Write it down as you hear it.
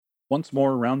once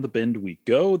more around the bend we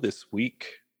go this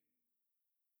week.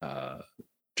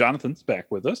 Jonathan's back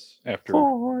with us after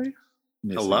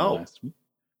missing last week.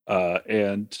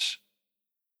 And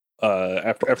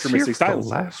after missing Silence.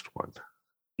 The last one.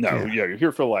 No, you're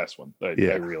here for the last one. I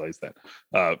realized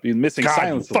that. Missing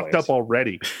Silence. Fucked up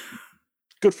already.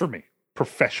 Good for me.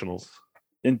 Professionals.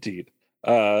 Indeed.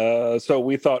 So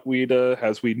we thought we'd,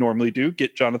 as we normally do,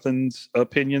 get Jonathan's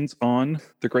opinions on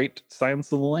the great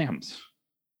Silence of the Lambs.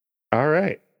 All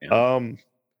right. Yeah.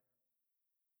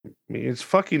 It's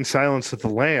fucking Silence of the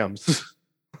Lambs.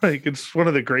 Like, it's one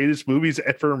of the greatest movies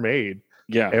ever made.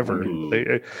 Yeah, ever.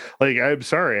 Like, I'm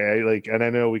sorry. And I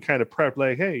know we kind of prepped,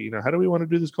 like, hey, how do we want to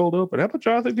do this cold open? How about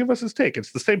Jonathan give us his take?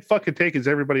 It's the same fucking take as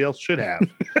everybody else should have.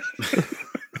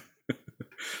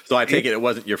 So I take it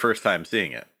wasn't your first time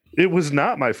seeing it. It was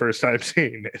not my first time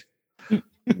seeing it.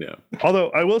 No. Although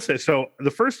I will say, so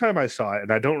the first time I saw it,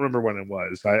 and I don't remember when it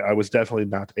was, I was definitely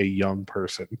not a young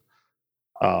person.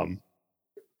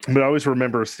 But I always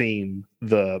remember seeing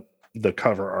the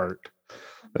cover art.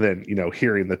 And then,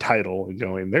 hearing the title and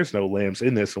going, there's no lambs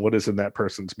in this. And what is in that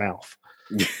person's mouth?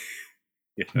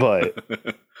 Yeah. But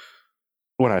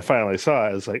when I finally saw it,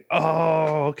 I was like,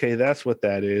 oh, okay, that's what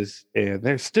that is. And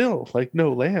there's still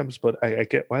no lambs, but I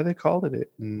get why they called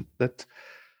it. And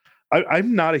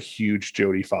I'm not a huge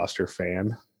Jodie Foster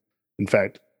fan. In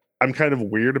fact, I'm kind of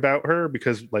weird about her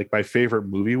because my favorite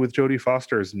movie with Jodie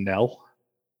Foster is Nell.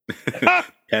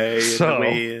 Hey,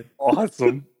 so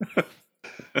awesome.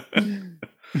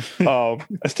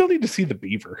 I still need to see The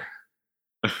Beaver.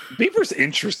 Beaver's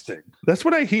interesting. That's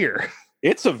what I hear.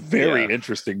 It's a very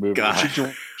interesting movie.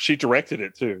 She directed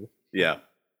it too. Yeah.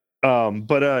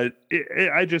 But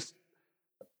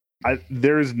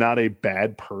there is not a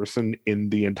bad person in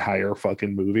the entire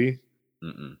fucking movie.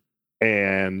 Mm-mm.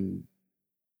 And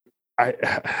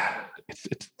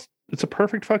it's a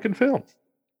perfect fucking film.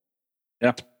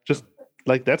 Yeah. Just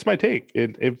that's my take.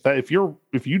 And if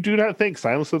you do not think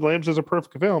Silence of the Lambs is a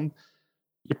perfect film,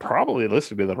 you're probably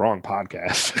listening to the wrong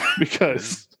podcast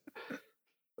because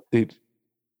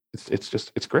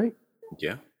it's great.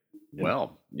 Yeah.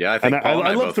 Well, yeah, I think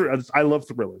I love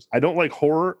thrillers. I don't like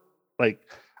horror. I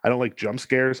don't like jump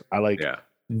scares. I like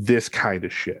this kind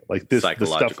of shit. Like this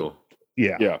psychological. Stuff,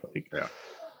 yeah. Yeah.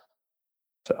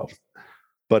 So,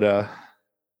 but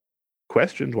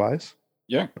questions wise.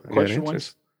 Yeah. Question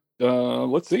wise.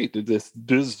 Let's see. Did this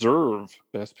deserve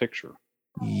Best Picture?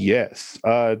 Yes.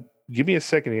 Give me a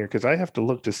second here because I have to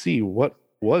look to see what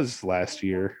was last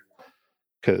year.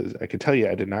 Because I can tell you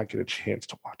I did not get a chance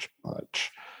to watch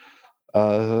much.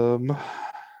 Oh,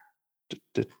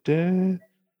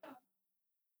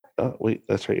 wait,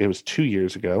 that's right. It was 2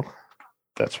 years ago.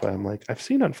 That's why I'm I've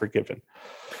seen Unforgiven.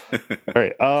 All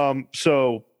right.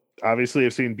 So obviously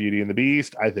I've seen Beauty and the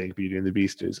Beast. I think Beauty and the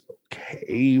Beast is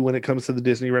okay when it comes to the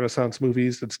Disney Renaissance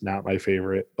movies. It's not my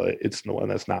favorite, but it's the one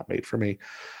that's not made for me.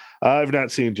 I've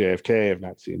not seen JFK. I've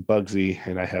not seen Bugsy,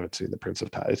 and I haven't seen The Prince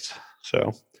of Tides.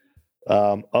 So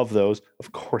of those,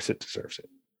 of course it deserves it.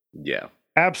 Yeah.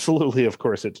 Absolutely, of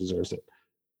course it deserves it.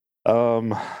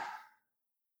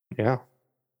 Yeah.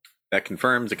 That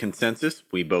confirms a consensus.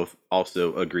 We both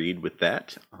also agreed with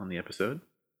that on the episode.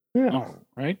 Yeah. All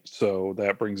right. So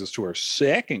that brings us to our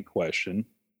second question,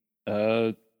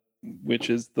 which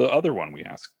is the other one we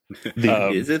asked.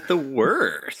 Is it the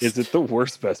worst? Is it the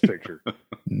worst Best Picture?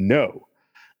 No.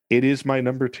 It is my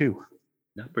number 2.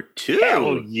 Number 2?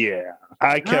 Hell yeah.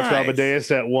 I kept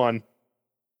Amadeus at 1.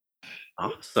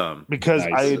 Awesome. Because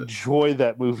I enjoy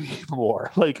that movie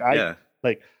more.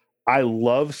 I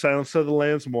love Silence of the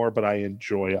Lambs more, but I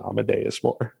enjoy Amadeus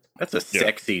more. That's a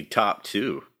sexy top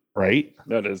 2. Right?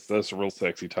 That's a real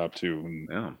sexy top 2.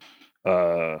 Yeah.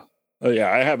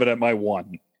 I have it at my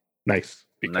 1. Nice.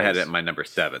 And I had it at my number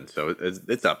 7, so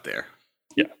it's up there.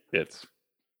 Yeah,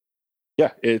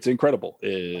 it's incredible.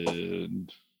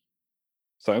 And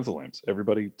Silence of the Lambs.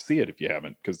 Everybody see it if you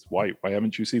haven't, because why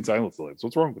haven't you seen Silence of the Lambs?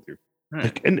 What's wrong with you?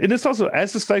 And it's also,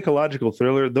 as a psychological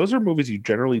thriller, those are movies you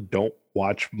generally don't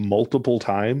watch multiple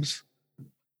times.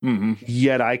 Mm-hmm.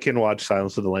 Yet I can watch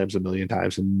Silence of the Lambs a million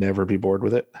times and never be bored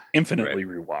with it. Infinitely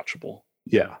rewatchable.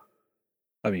 Yeah.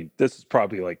 I mean, this is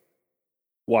probably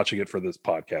watching it for this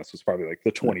podcast was probably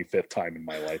the 25th time in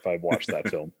my life I've watched that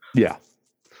film. Yeah.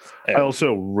 And I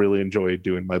also really enjoy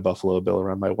doing my Buffalo Bill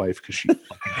around my wife because she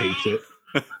fucking hates it.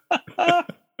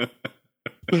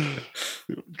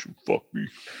 You fuck me.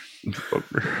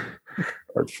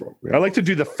 I like to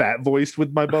do the fat voice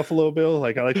with my Buffalo Bill.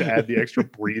 I like to add the extra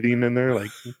breathing in there.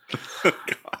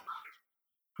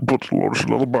 Put the lotus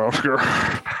in the basket.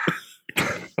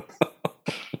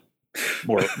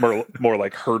 more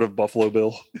like Herd of Buffalo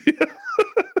Bill.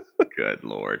 Good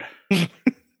Lord.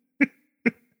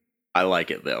 I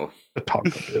like it though. The Taco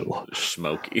Bill.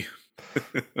 Smoky.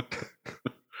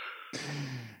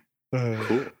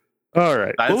 Cool. All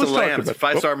right. Silence of the let's talk Lambs,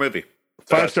 about 5-star movie.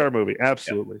 5-star movie.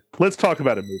 Absolutely. Yeah. Let's talk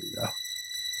about a movie now.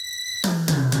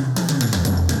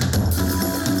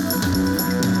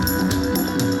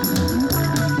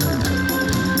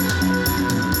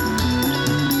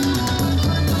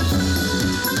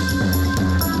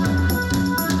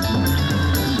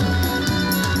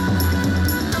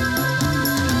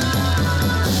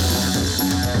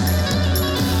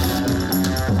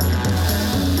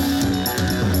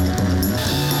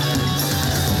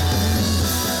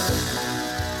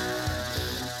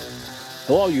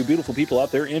 Hello, you beautiful people out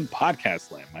there in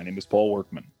podcast land. My name is Paul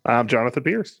Workman. I'm Jonathan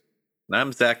Pierce. And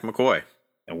I'm Zach McCoy.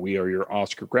 And we are your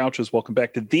Oscar Grouches. Welcome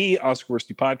back to the Oscar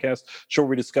Worsty podcast, show where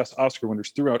we discuss Oscar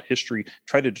winners throughout history,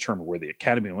 try to determine where the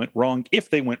Academy went wrong, if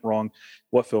they went wrong.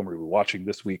 What film are we watching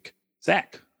this week?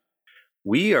 Zach.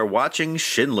 We are watching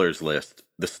Schindler's List,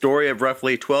 the story of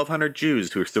roughly 1,200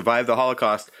 Jews who survived the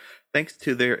Holocaust thanks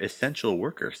to their essential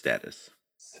worker status.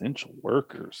 Essential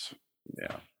workers.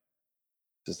 Yeah.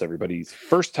 Just everybody's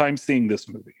first time seeing this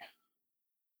movie.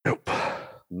 Nope.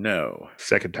 No.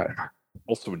 Second time.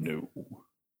 Also no.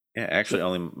 Yeah, actually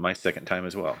only my second time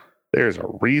as well. There's a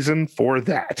reason for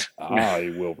that.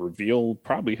 I will reveal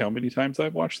probably how many times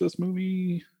I've watched this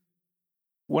movie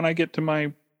when I get to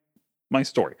my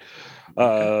story.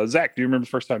 Zach, do you remember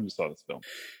the first time you saw this film?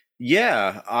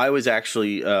 Yeah, I was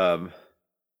actually in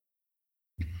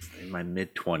my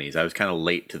mid-20s. I was kind of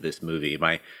late to this movie.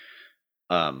 My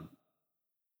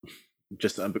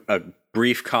just a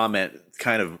brief comment, it's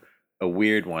kind of a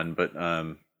weird one, but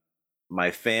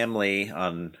my family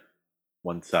on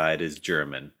one side is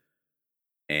German,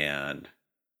 and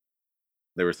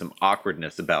there was some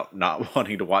awkwardness about not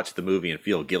wanting to watch the movie and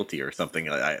feel guilty or something.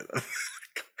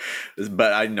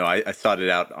 But I know I sought it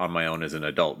out on my own as an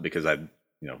adult because I,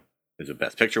 was a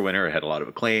Best Picture winner. I had a lot of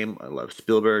acclaim. I love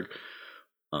Spielberg.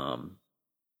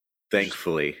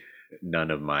 Thankfully,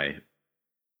 none of my,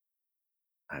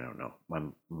 I don't know,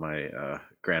 my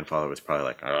grandfather was probably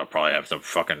like, I'll probably have some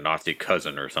fucking Nazi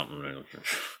cousin or something.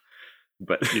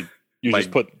 But you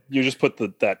just put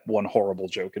that one horrible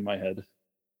joke in my head.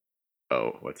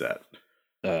 Oh, what's that?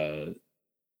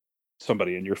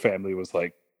 Somebody in your family was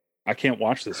like, I can't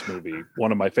watch this movie.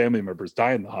 One of my family members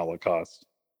died in the Holocaust.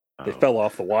 They fell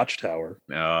off the watchtower.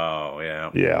 Oh,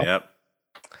 yeah. Yeah. Yep.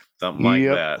 Something like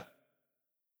that.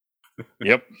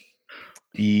 Yep.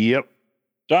 Yep.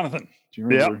 Jonathan, do you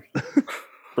remember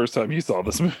first time you saw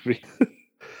this movie?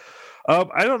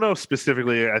 I don't know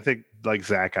specifically. I think like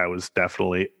Zach, I was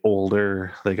definitely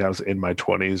older. Like I was in my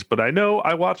 20s, but I know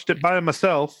I watched it by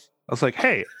myself. I was like,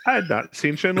 hey, I had not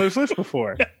seen Schindler's List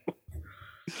before.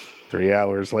 3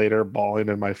 hours later, bawling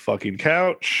in my fucking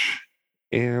couch.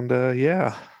 And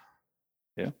yeah.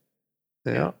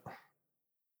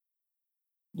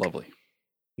 Lovely.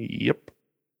 Yep.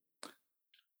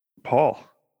 Paul.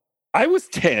 I was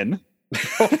 10.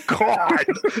 Oh, God.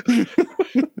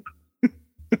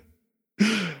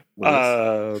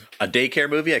 A daycare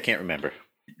movie? I can't remember.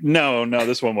 No,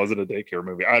 this one wasn't a daycare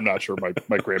movie. I'm not sure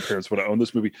my grandparents would have owned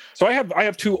this movie. So I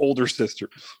have two older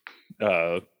sisters.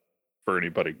 For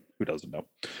anybody who doesn't know,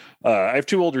 I have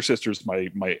two older sisters.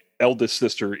 My eldest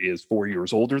sister is 4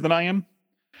 years older than I am,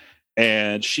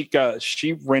 and she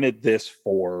rented this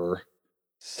for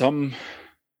some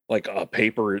like a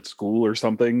paper at school or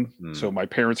something. So my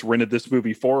parents rented this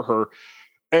movie for her.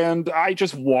 And I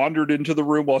just wandered into the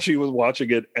room while she was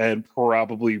watching it and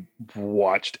probably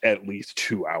watched at least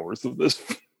 2 hours of this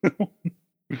film.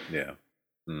 Yeah.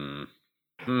 And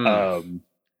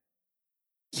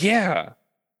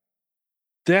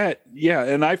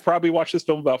I've probably watched this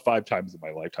film about 5 times in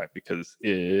my lifetime because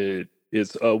it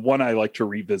is one I like to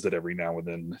revisit every now and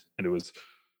then. And it was,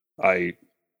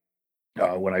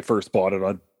 when I first bought it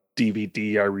on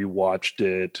DVD, I rewatched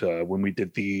it when we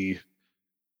did the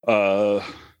AFI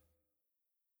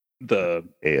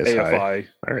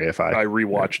or AFI. I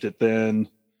rewatched it then.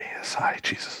 ASI,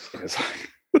 Jesus.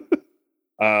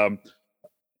 And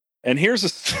here's a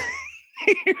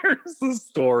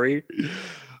story.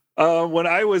 When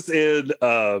I was in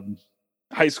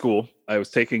high school, I was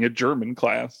taking a German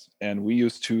class, and we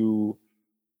used to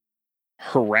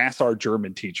harass our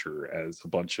German teacher as a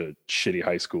bunch of shitty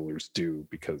high schoolers do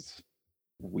because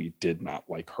we did not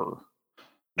like her.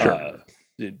 Sure.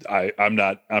 I'm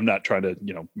not trying to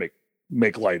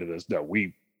make light of this. No,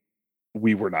 we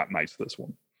were not nice this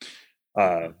one.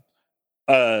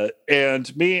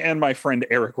 And me and my friend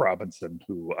Eric Robinson,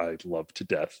 who I love to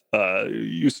death,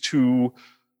 used to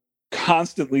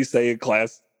constantly say in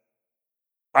class,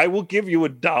 I will give you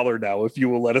 $1 now if you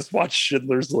will let us watch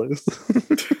Schindler's List.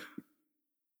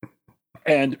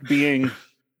 And being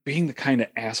the kind of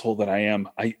asshole that I am,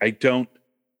 I don't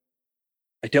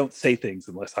say things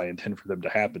unless I intend for them to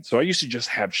happen. So I used to just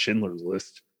have Schindler's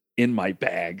List in my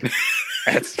bag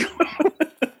at school.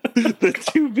 The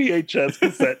 2 VHS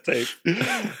cassette tape.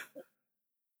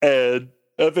 And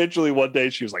eventually one day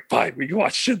she was like, fine, we can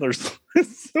watch Schindler's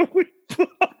List. So we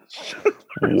watched Schindler's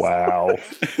Wow.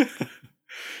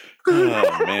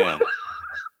 Oh, man.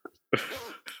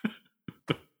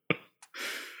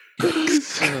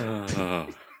 Oh,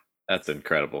 that's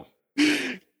incredible.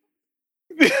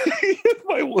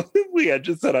 Leanne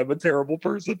just said I'm a terrible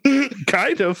person.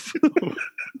 Kind of.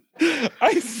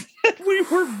 I said we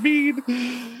were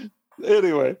mean.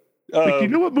 Anyway. You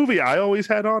know what movie I always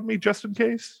had on me just in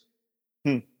case?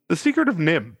 The Secret of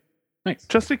Nim. Nice.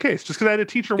 Just in case. Just because I had a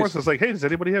teacher once. I was like, hey, does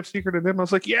anybody have Secret of Nim? I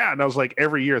was like, yeah. And I was like,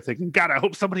 every year thinking, God, I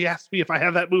hope somebody asks me if I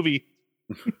have that movie.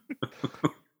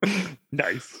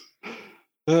 Nice.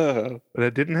 But I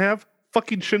didn't have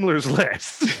fucking Schindler's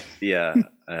List. Yeah.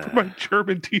 My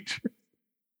German teacher.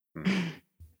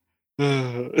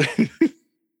 God.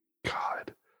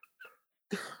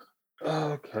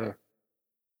 Okay.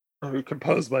 Let me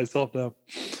compose myself now.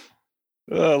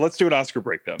 Let's do an Oscar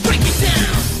breakdown.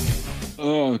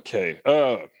 Okay.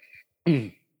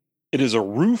 It is a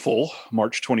rueful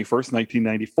March 21st,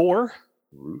 1994.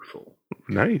 Rueful.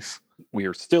 Nice. We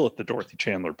are still at the Dorothy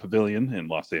Chandler Pavilion in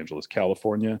Los Angeles,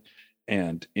 California.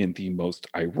 And in the most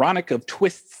ironic of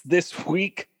twists this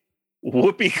week,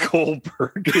 Whoopi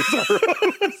Goldberg is our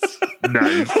host.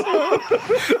 Nice.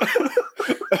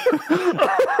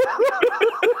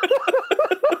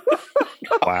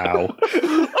 Wow.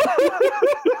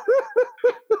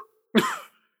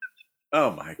 Oh,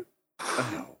 my.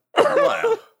 Oh,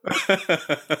 wow.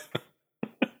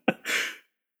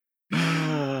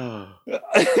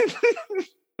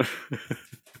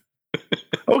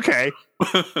 Okay.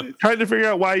 Trying to figure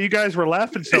out why you guys were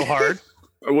laughing so hard.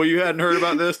 Well, you hadn't heard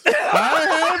about this?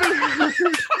 I haven't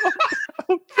heard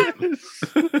about this.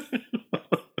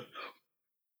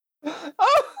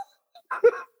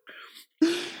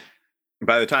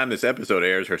 By the time this episode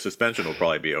airs, her suspension will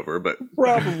probably be over, but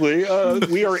Probably.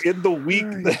 We are in the week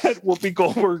that Whoopi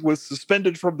Goldberg was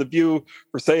suspended from The View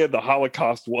for saying the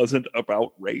Holocaust wasn't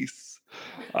about race.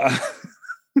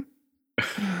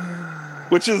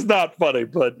 Which is not funny,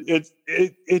 but it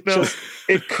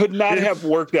could not have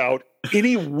worked out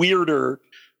any weirder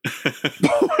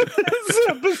this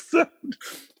episode.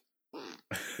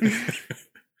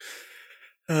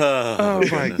 Oh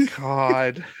my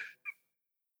God.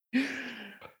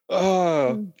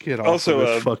 Get off also, of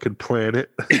this fucking planet.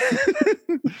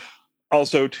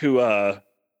 Also, to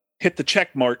hit the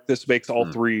check mark, this makes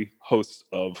all three hosts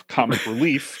of Comic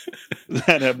Relief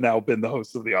that have now been the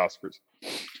hosts of the Oscars.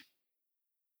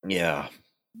 yeah.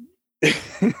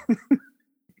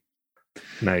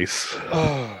 Nice.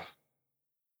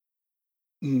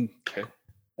 Okay.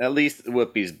 At least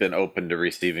Whoopi's been open to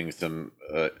receiving some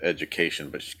education,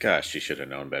 but gosh, she should have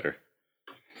known better.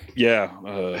 Yeah.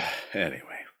 Anyway.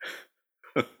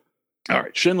 All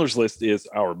right. Schindler's List is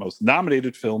our most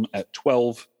nominated film at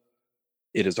 12.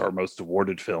 It is our most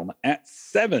awarded film at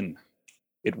 7.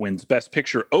 It wins Best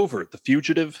Picture over The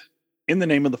Fugitive, In the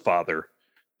Name of the Father,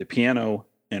 The Piano,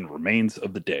 and Remains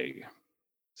of the Day.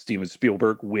 Steven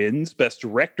Spielberg wins Best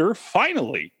Director,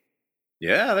 finally.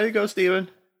 Yeah, there you go, Steven.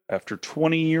 After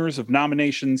 20 years of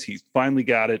nominations, he's finally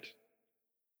got it.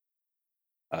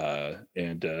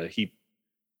 And he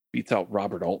beats out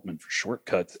Robert Altman for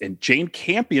Shortcuts and Jane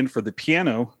Campion for The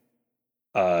Piano.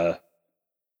 I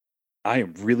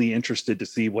am really interested to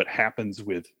see what happens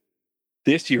with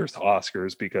this year's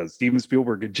Oscars because Steven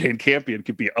Spielberg and Jane Campion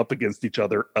could be up against each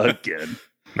other again.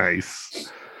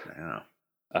 Nice. Yeah.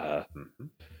 I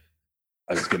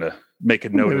was gonna make a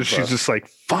note of she's just like,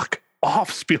 fuck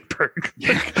off, Spielberg.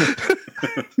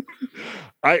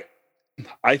 I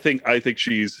think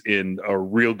she's in a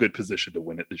real good position to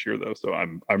win it this year, though. So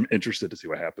I'm interested to see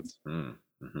what happens.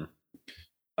 Mm-hmm.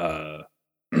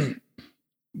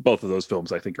 Both of those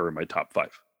films, I think, are in my top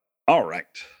 5. All right,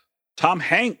 Tom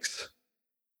Hanks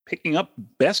picking up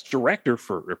Best Director.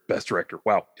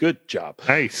 Wow, good job.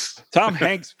 Nice. Tom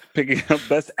Hanks picking up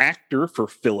Best Actor for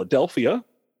Philadelphia.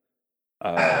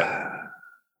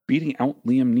 Beating out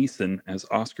Liam Neeson as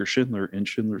Oskar Schindler in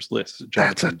Schindler's List.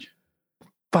 Jonathan, That's a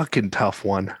fucking tough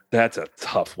one. That's a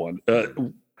tough one.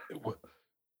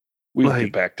 We'll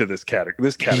get back to this category.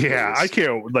 Yeah, I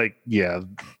can't. Yeah.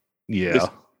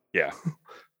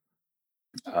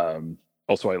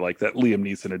 Also, I like that Liam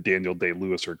Neeson and Daniel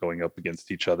Day-Lewis are going up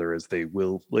against each other as they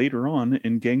will later on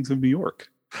in Gangs of New York.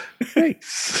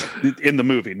 Nice. In the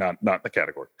movie, not the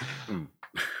category. Mm.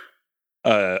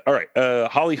 All right.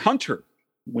 Holly Hunter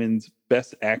wins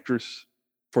Best Actress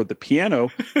for The Piano.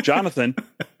 Jonathan,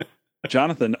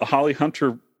 a Holly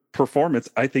Hunter performance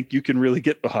I think you can really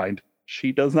get behind.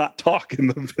 She does not talk in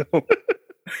the film.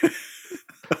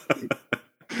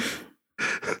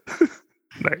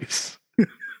 Nice.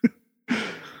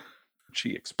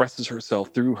 She expresses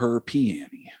herself through her piano.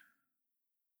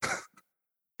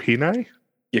 Peony?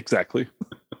 Exactly.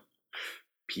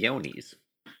 Peonies.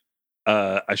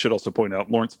 I should also point out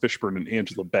Lawrence Fishburne and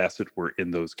Angela Bassett were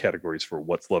in those categories for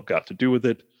What's Love Got to Do with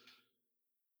It.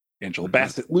 Angela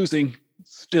Bassett losing.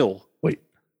 Still, wait,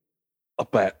 a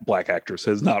black actress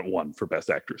has not won for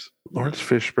Best Actress. Lawrence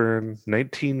Fishburne,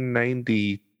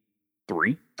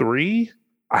 1993.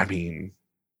 I mean,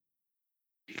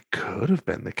 he could have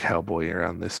been the cowboy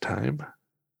around this time.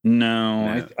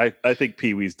 No. I think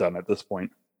Pee Wee's done at this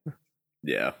point.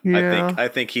 Yeah. Yeah. I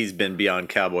think he's been beyond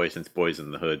cowboy since Boys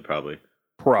in the Hood, probably.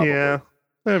 Yeah,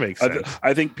 that makes sense.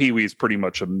 I think Pee Wee's pretty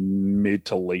much a mid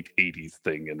to late 80s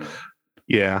thing. And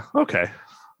yeah, okay.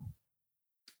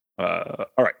 All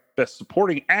right. Best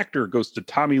Supporting Actor goes to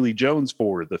Tommy Lee Jones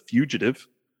for The Fugitive.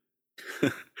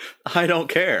 I don't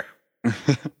care.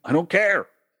 I don't care.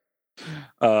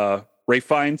 Ray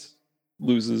Fiennes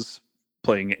loses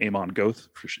playing Amon Goth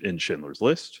in Schindler's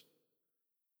List.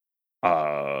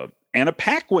 Anna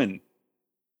Paquin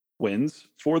wins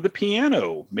for The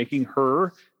Piano, making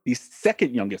her the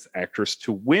second youngest actress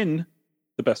to win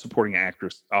the Best Supporting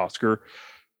Actress Oscar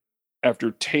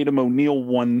after Tatum O'Neal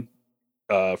won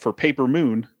for Paper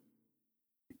Moon.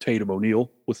 Tatum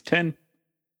O'Neal was 10.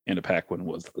 Anna Paquin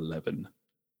was 11.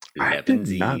 I did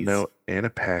not know Anna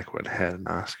Paquin had an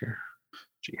Oscar.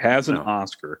 She has an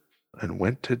Oscar. And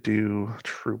went to do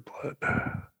True Blood.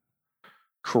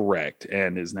 Correct.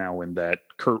 And is now in that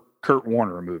Kurt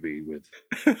Warner movie with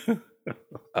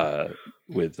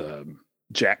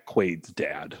Jack Quaid's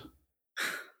dad.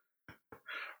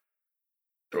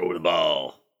 Throw the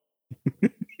ball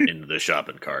into the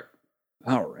shopping cart.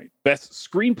 All right. Best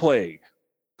Screenplay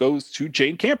goes to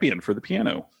Jane Campion for The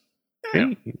Piano.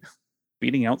 Yeah.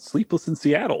 Beating out Sleepless in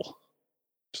Seattle.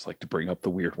 Just like to bring up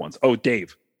the weird ones. Oh,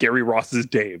 Dave. Gary Ross's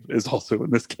Dave is also in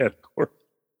this category.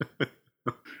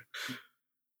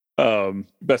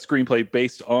 Best Screenplay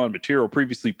based on material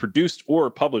previously produced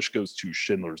or published goes to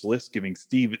Schindler's List, giving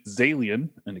Steve Zalian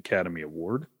an Academy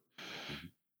Award.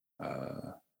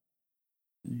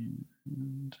 And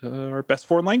our Best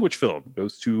Foreign Language Film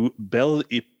goes to Belle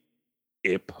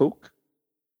Epoque.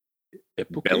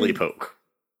 Belle Epoque.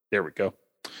 There we go.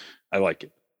 I like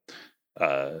it.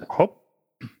 Hop.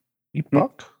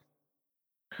 Epoch.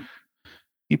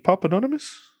 Epop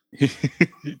Anonymous.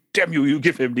 Damn you! You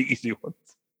give him the easy ones.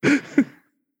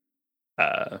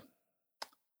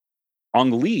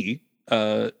 Ong Lee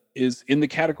is in the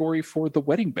category for The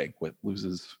Wedding Banquet.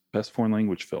 Loses Best Foreign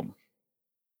Language Film.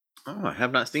 Oh, I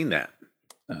have not seen that.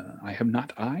 I have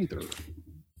not either.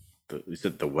 Is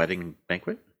it The Wedding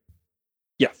Banquet?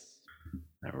 Yes.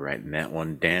 I'm writing that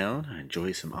one down. I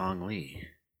enjoy some Ong Lee. I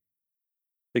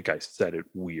think I said it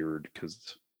weird because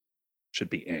it should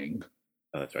be Aang.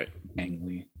 Oh, that's right. Aang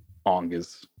Lee. Ong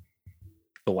is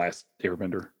the last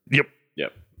Airbender. Yep.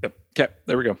 Okay,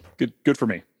 there we go. Good for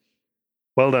me.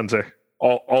 Well done, sir.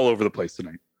 All over the place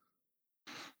tonight.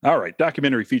 All right,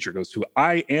 documentary feature goes to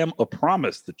I Am a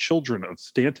Promise, The Children of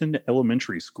Stanton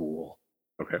Elementary School.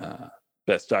 Okay.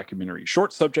 Best documentary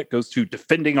short subject goes to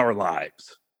Defending Our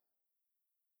Lives.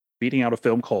 Beating out a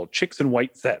film called Chicks in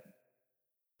White Set.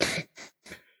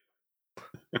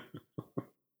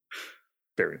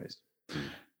 Very nice.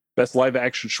 Best live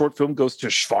action short film goes to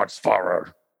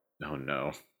Schwarzfahrer. Oh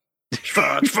no.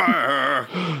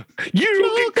 Schwarzfahrer!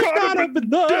 You get caught up in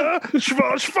the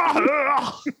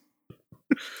Schwarzfahrer!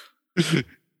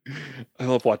 I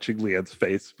love watching Leanne's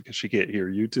face because she can't hear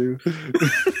you two.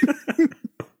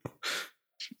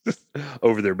 She's just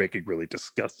over there making really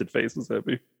disgusted faces at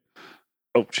me.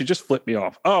 Oh, she just flipped me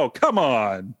off. Oh, come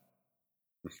on.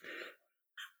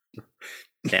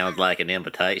 Sounds like an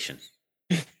invitation.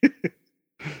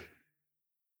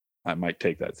 I might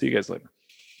take that. See you guys later.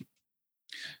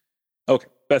 Okay.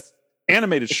 Best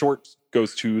animated short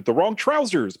goes to The Wrong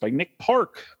Trousers by Nick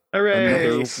Park. Hooray!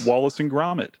 Another Wallace and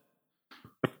Gromit.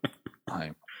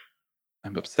 I'm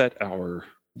upset our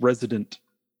resident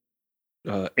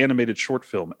animated short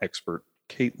film expert,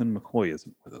 Caitlin McCoy,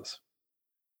 isn't with us.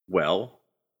 Well,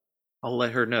 I'll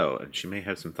let her know, and she may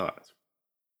have some thoughts.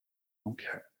 Okay.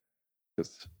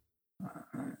 Because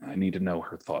I need to know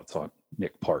her thoughts on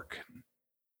Nick Park and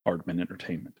Aardman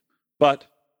Entertainment. But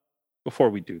before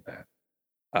we do that,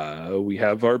 We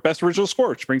have our best original score,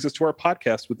 which brings us to our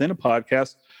podcast within a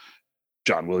podcast,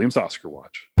 John Williams Oscar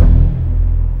Watch.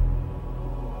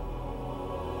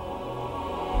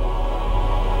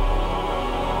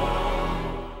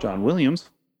 John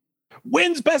Williams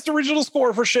wins best original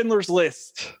score for Schindler's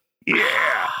List.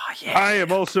 Yeah. I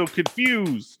am also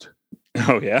confused.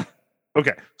 Oh, yeah?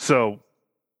 Okay, so,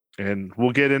 and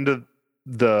we'll get into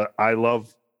I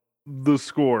love the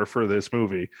score for this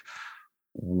movie.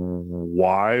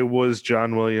 Why was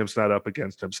John Williams not up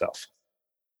against himself?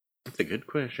 That's a good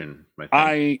question.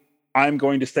 I'm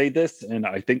going to say this, and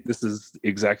I think this is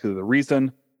exactly the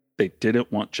reason. They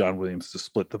didn't want John Williams to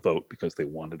split the vote because they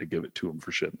wanted to give it to him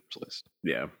for Schindler's List.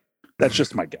 Yeah. That's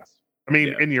just my guess. I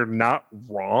mean, and you're not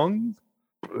wrong.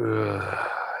 I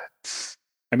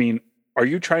mean, are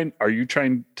you trying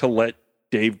to let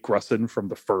Dave Grusson from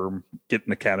The Firm get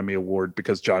an Academy Award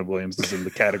because John Williams is in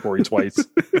the category twice?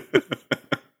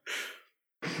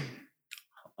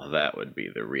 Well, that would be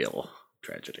the real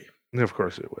tragedy. Of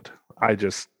course it would. I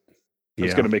was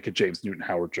going to make a James Newton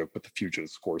Howard joke, but the Fugitive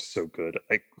score is so good.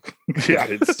 Yeah,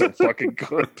 it's so fucking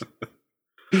good.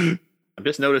 I'm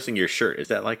just noticing your shirt. Is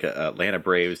that like a Atlanta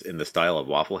Braves in the style of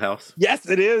Waffle House? Yes,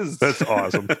 it is. That's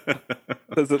awesome. It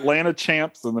says Atlanta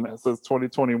Champs, and then it says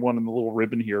 2021 in the little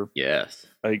ribbon here. Yes.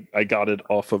 I got it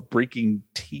off of Breaking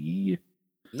Tea.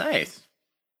 Nice.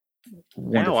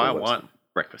 Wonderful now I website. want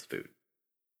breakfast food.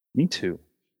 Me too.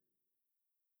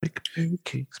 Make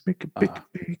pancakes, make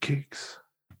pancakes.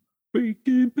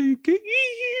 Bacon.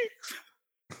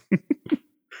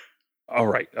 All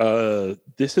right.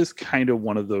 This is kind of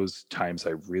one of those times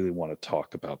I really want to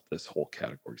talk about this whole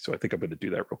category. So I think I'm going to do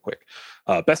that real quick.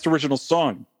 Best original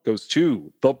song goes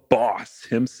to the boss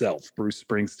himself, Bruce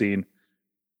Springsteen.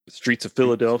 Streets of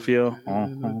Philadelphia.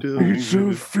 Streets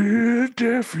of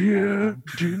Philadelphia.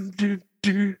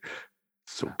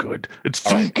 So good. It's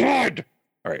so good.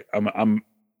 All right. I'm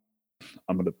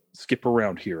going to skip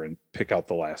around here and pick out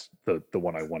the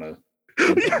one I want to.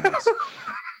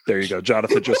 There you go.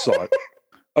 Jonathan just saw it.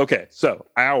 Okay, so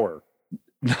our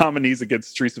nominees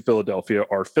against Streets of Philadelphia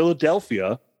are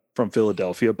Philadelphia from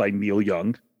Philadelphia by Neil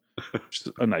Young, which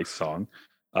is a nice song.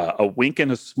 A Wink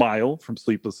and a Smile from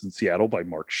Sleepless in Seattle by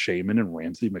Mark Shaman and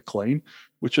Ramsey McLean,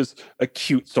 which is a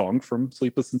cute song from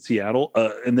Sleepless in Seattle.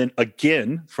 And then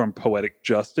Again from Poetic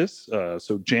Justice.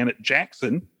 So Janet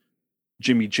Jackson,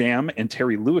 Jimmy Jam, and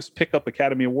Terry Lewis pick up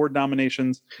Academy Award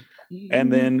nominations.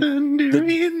 And then Thunder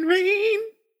and Rain.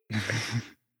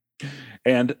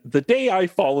 And The Day I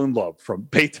Fall in Love from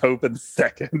Beethoven's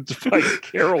Second by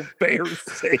Carol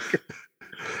Bayer-Sager.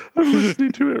 I'm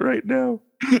listening to it right now.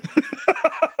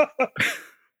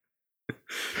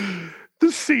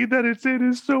 The scene that it's in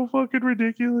is so fucking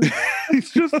ridiculous.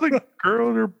 It's just like a girl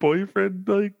and her boyfriend,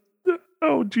 like,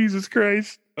 oh, Jesus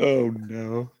Christ. Oh,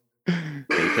 no.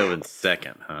 Beethoven's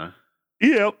Second, huh?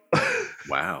 Yep.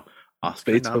 Wow.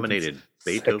 Oscar nominated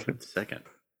Beethoven's Second.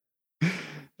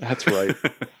 That's right.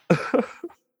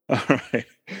 All right.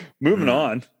 Moving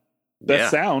on.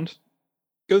 Best sound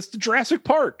goes to Jurassic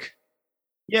Park.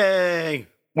 Yay.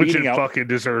 Which it fucking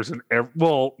deserves an but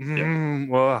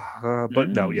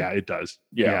no, yeah, it does.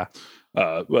 Yeah.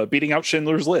 Beating out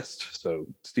Schindler's List. So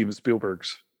Steven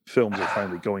Spielberg's films are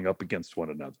finally going up against one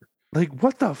another. Like,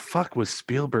 what the fuck was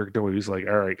Spielberg doing? He's like,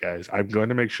 all right, guys, I'm going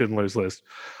to make Schindler's List,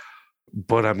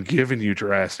 but I'm giving you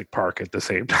Jurassic Park at the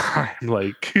same time.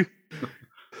 Like,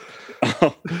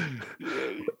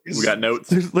 we got notes.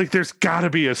 There's got to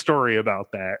be a story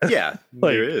about that. Yeah,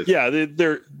 like, there is. Yeah,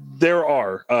 there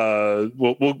are.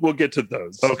 We'll get to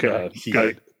those. Okay,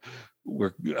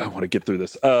 I want to get through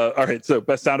this. All right, so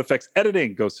best sound effects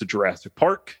editing goes to Jurassic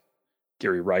Park.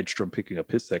 Gary Rydstrom picking up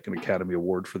his second Academy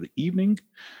Award for the evening.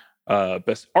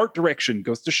 Best art direction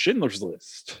goes to Schindler's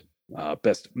List.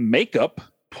 Best makeup.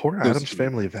 Poor Addams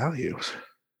Family Values.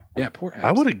 Yeah, poor Addams.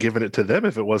 I would have given it to them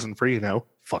if it wasn't for,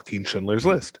 fucking Schindler's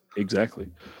List. Exactly.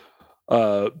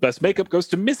 Best makeup goes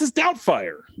to Mrs.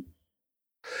 Doubtfire.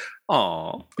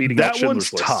 Aw. Beating out That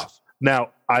Schindler's one's List. tough.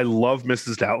 Now, I love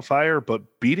Mrs. Doubtfire, but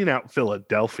beating out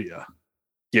Philadelphia.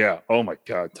 Yeah. Oh my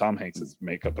God. Tom Hanks'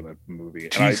 makeup in that movie.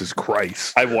 Jesus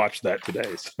Christ. I watched that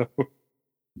today. So.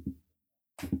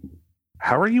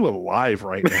 How are you alive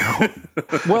right now?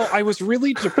 Well, I was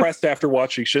really depressed after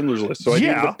watching Schindler's List, so I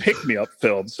needed a pick-me-up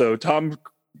film. So Tom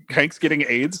Hanks getting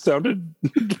AIDS sounded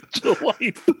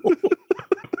delightful.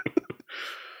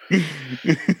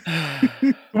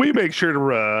 We make sure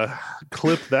to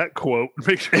clip that quote.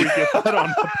 Make sure we get that on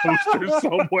the poster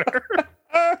somewhere.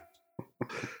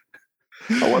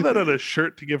 I want that on a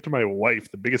shirt to give to my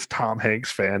wife, the biggest Tom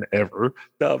Hanks fan ever.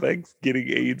 Tom Hanks getting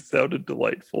AIDS sounded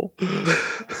delightful.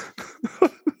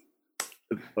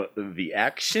 the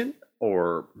action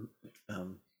or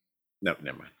no,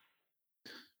 never mind.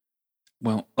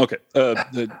 Well, okay.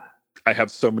 I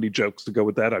have so many jokes to go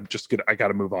with that. I got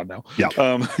to move on now.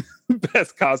 Yeah.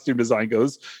 Best costume design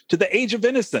goes to The Age of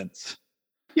Innocence,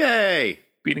 Yay!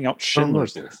 beating out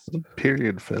Schindler's List.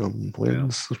 Period film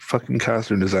wins fucking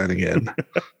costume design again.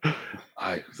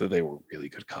 So they were really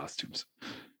good costumes.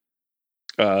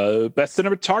 Best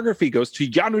cinematography goes to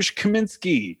Janusz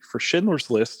Kaminski for Schindler's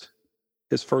List,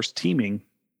 his first teaming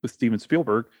with Steven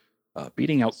Spielberg,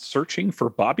 beating out Searching for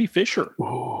Bobby Fischer.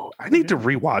 Ooh, I need to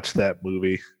rewatch that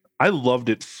movie. I loved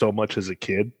it so much as a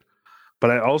kid, but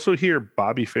I also hear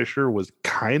Bobby Fischer was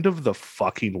kind of the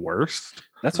fucking worst.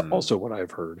 That's also what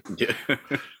I've heard. Yeah.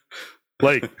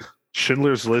 Like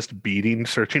Schindler's List beating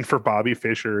Searching for Bobby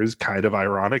Fischer is kind of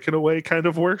ironic in a way, kind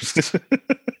of worst.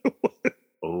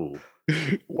 Oh.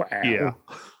 Wow. Yeah.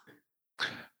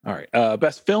 All right.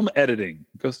 Best film editing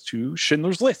goes to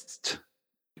Schindler's List.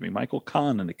 Give me Michael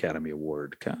Kahn an Academy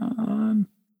Award. Kahn.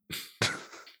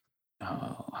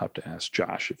 I'll have to ask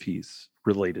Josh if he's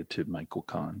related to Michael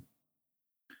Kahn.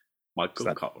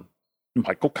 Michael Kahn.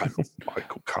 Michael Kahn.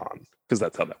 Michael Kahn. Because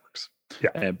that's how that works. Yeah.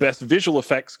 And best visual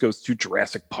effects goes to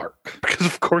Jurassic Park. Because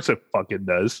of course it fucking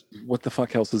does. What the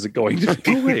fuck else is it going to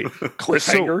be? Oh, wait.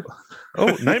 Cliffhanger?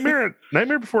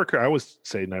 Nightmare Before Christmas. I always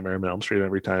say Nightmare on Elm Street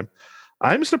every time.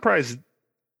 I'm surprised.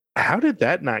 How did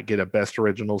that not get a best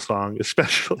original song,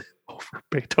 especially over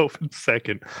Beethoven's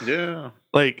second? Yeah.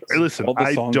 Like, listen, all the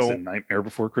I songs don't. in Nightmare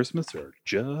Before Christmas are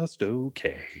just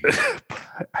okay.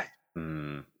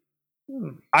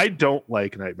 I don't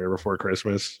like Nightmare Before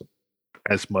Christmas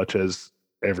as much as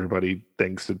everybody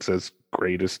thinks it's as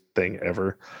greatest thing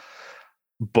ever.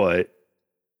 But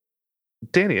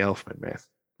Danny Elfman, man,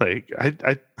 like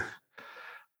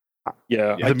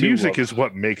the music is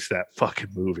what makes that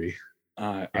fucking movie.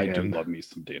 I do love me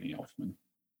some Danny Elfman.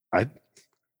 I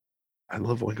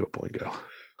love Oingo Boingo.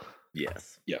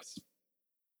 Yes.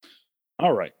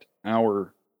 All right.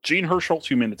 Our Gene Herschel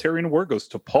Humanitarian Award goes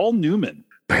to Paul Newman.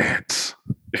 Pants.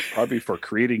 Probably for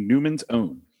creating Newman's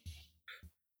Own.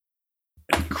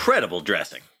 Incredible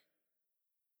dressing.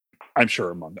 I'm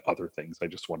sure among other things. I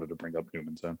just wanted to bring up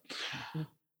Newman's Own.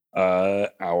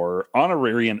 Our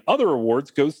honorary and other awards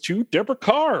goes to Deborah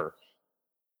Carr,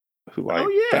 who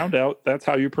I found out that's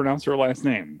how you pronounce her last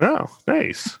name. Oh,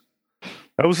 nice.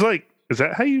 I was like, is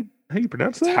that how you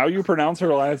pronounce that? That's how you pronounce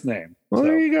her last name. Well,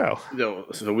 there you go.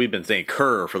 So we've been saying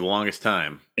Kerr for the longest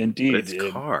time. Indeed. But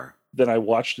it's Carr. Then I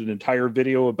watched an entire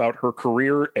video about her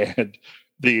career, and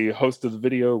the host of the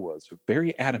video was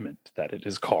very adamant that it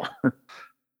is Carr.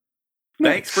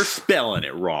 Thanks for spelling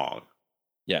it wrong.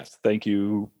 Yes, thank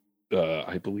you.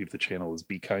 I believe the channel is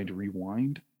Be Kind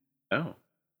Rewind. Oh.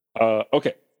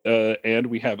 Okay. And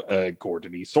we have a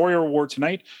Gordon E. Sawyer Award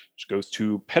tonight, which goes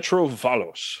to Petro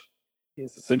Valos. He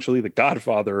is essentially the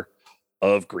godfather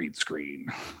of green screen.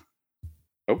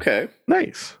 Okay.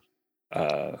 Nice.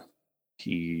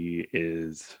 He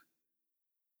is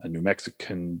a New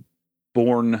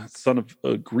Mexican-born son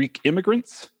of Greek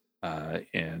immigrants,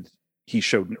 and he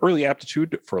showed an early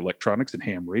aptitude for electronics and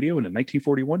ham radio. And in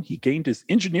 1941, he gained his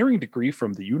engineering degree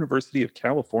from the University of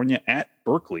California at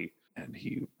Berkeley. And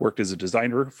he worked as a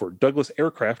designer for Douglas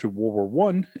Aircraft in World War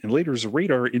I, and later as a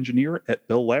radar engineer at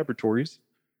Bell Laboratories.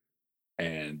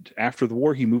 And after the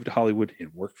war, he moved to Hollywood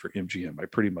and worked for MGM. I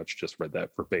pretty much just read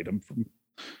that verbatim from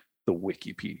the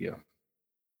Wikipedia.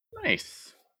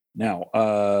 Nice. Now,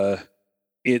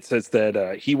 it says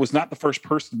that he was not the first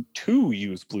person to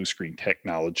use blue screen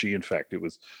technology. In fact, it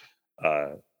was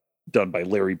done by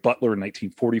Larry Butler in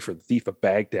 1940 for The Thief of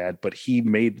Baghdad, but he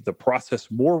made the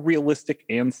process more realistic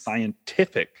and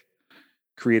scientific,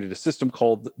 created a system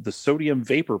called the sodium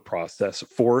vapor process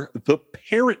for The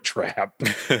Parent Trap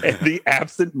and The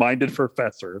Absent-Minded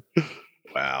Professor.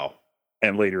 Wow.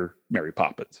 And later Mary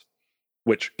Poppins,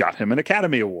 which got him an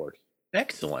Academy Award.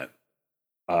 Excellent.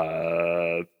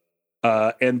 And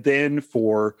then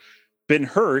for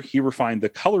Ben-Hur, he refined the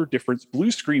color difference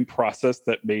blue screen process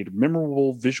that made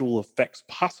memorable visual effects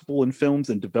possible in films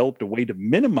and developed a way to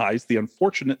minimize the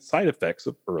unfortunate side effects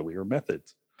of earlier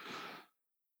methods.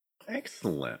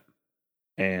 Excellent.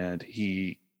 And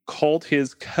he called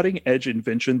his cutting-edge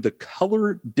invention the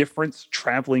color difference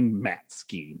traveling matte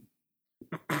scheme.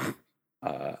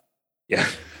 Yeah.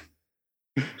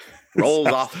 Rolls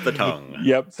off the tongue.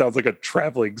 Yep, sounds like a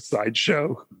traveling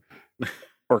sideshow.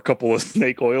 Or a couple of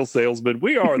snake oil salesmen.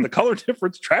 We are the color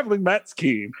difference traveling matte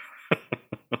scheme.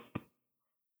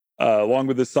 Along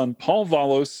with his son, Paul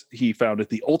Valos, he founded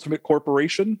the Ultimate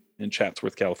Corporation in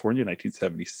Chatsworth, California in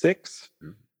 1976.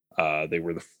 They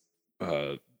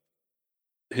were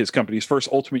His company's first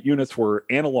Ultimate units were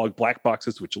analog black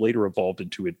boxes, which later evolved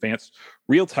into advanced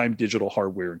real-time digital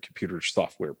hardware and computer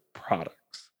software products.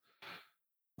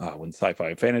 When sci-fi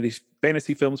and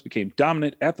fantasy films became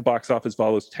dominant at the box office,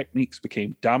 Volo's techniques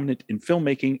became dominant in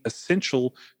filmmaking,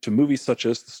 essential to movies such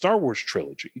as the Star Wars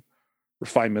trilogy.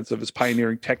 Refinements of his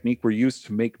pioneering technique were used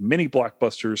to make many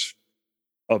blockbusters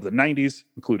of the 90s,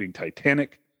 including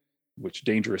Titanic, which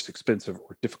dangerous, expensive,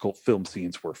 or difficult film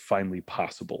scenes were finally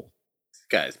possible. This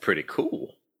guy's pretty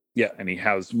cool. Yeah, and he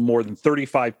has more than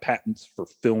 35 patents for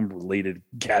film-related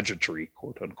gadgetry,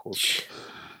 quote unquote.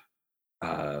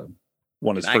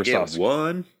 Won his first Oscar.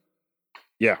 One?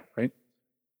 Yeah, right?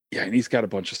 Yeah, and he's got a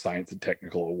bunch of science and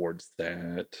technical awards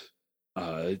that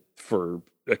for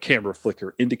a camera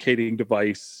flicker indicating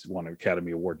device, won an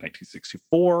Academy Award in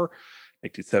 1964.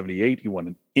 1978, he won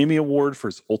an Emmy Award for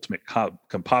his ultimate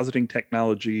compositing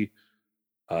technology.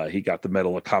 He got the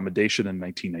Medal of Commendation in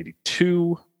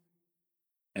 1992.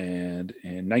 And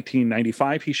in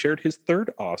 1995, he shared his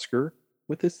third Oscar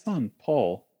with his son,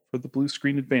 Paul, for the blue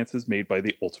screen advances made by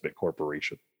the Ultimate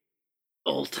Corporation.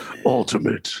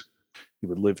 Ultimate. He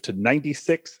would live to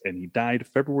 96, and he died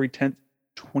February 10th,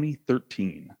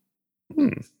 2013.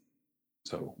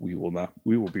 So we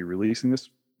will be releasing this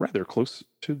rather close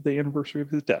to the anniversary of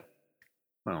his death.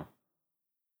 Well,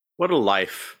 what a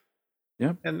life.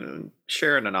 Yeah. And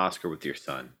sharing an Oscar with your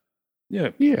son.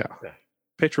 Yeah.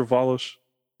 Petro Volo's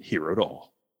hero to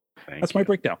all. That's my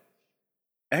breakdown.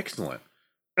 Excellent.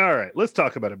 All right, let's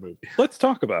talk about a movie. Let's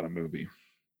talk about a movie.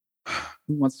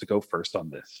 Who wants to go first on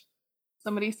this?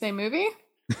 Somebody say movie?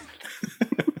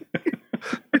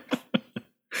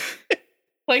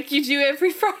 Like you do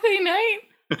every Friday night?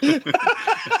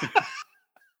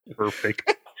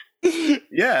 Perfect.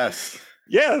 Yes.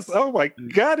 Oh my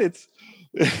God, it's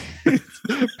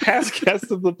past guest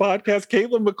of the podcast,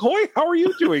 Caitlin McCoy. How are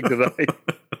you doing tonight?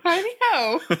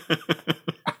 Howdy-ho.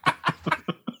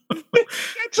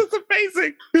 It's just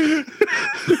amazing.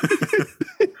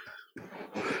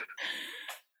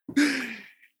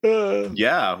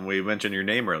 Yeah, we mentioned your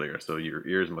name earlier, so your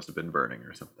ears must have been burning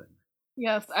or something.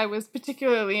 Yes, I was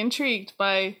particularly intrigued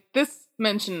by this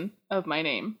mention of my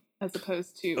name, as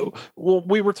opposed to... Well,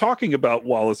 we were talking about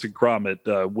Wallace and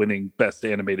Gromit winning Best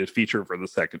Animated Feature for the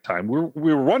second time.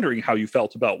 We were wondering how you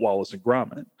felt about Wallace and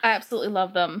Gromit. I absolutely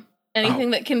love them.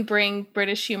 Anything that can bring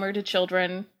British humor to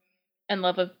children and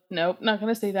love of... Nope, not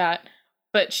going to say that.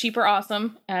 But sheep are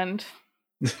awesome, and...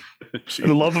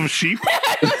 The love of sheep?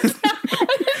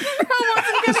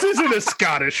 This isn't a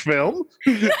Scottish film.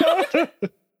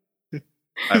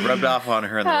 I rubbed off on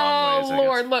her in the wrong ways. Oh,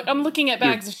 Lord, look, I'm looking at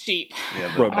bags of sheep.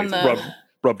 Yeah,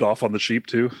 rubbed off on the sheep,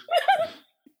 too.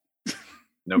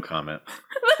 No comment.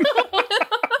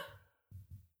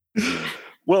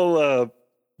 Well,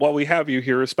 while we have you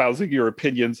here espousing your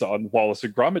opinions on Wallace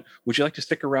and Gromit, would you like to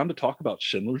stick around to talk about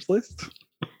Schindler's List?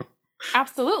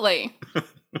 Absolutely.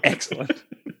 Excellent.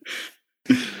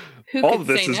 All of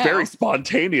this is very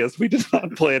spontaneous. We did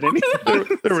not plan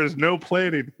anything. There was no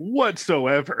planning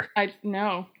whatsoever. I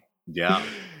know. Yeah.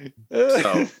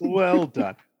 So well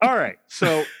done. All right.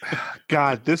 So,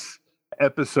 God, this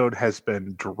episode has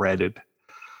been dreaded.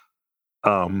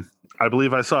 I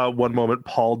believe I saw at one moment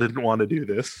Paul didn't want to do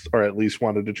this, or at least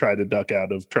wanted to try to duck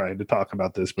out of trying to talk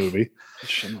about this movie.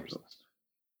 Schindler's List.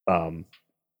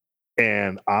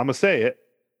 And I'm gonna say it.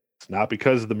 It's not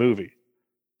because of the movie.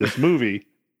 This movie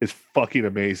is fucking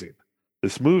amazing.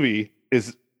 This movie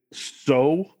is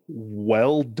so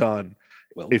well done.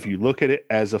 If you look at it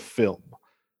as a film.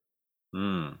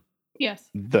 Yes.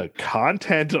 The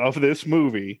content of this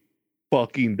movie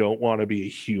fucking don't want to be a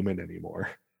human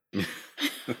anymore.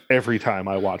 Every time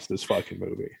I watch this fucking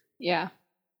movie. Yeah.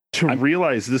 To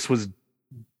realize this was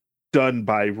done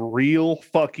by real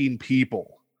fucking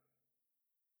people.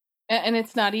 And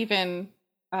it's not even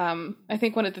I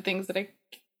think one of the things that I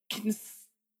can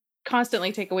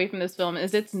constantly take away from this film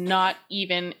is it's not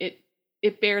even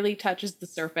it barely touches the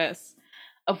surface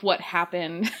of what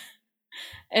happened.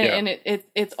 And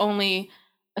it's only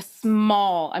a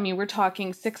small, I mean, we're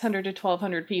talking 600 to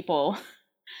 1,200 people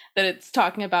that it's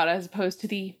talking about, as opposed to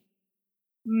the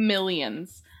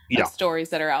millions of stories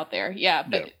that are out there. Yeah,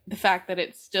 but the fact that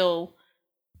it's still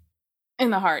in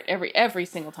the heart every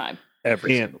single time.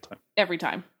 Every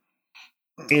time.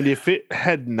 And if it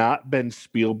had not been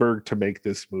Spielberg to make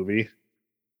this movie,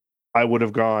 I would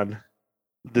have gone,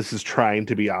 this is trying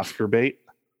to be Oscar bait.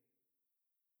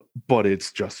 But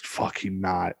it's just fucking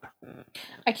not.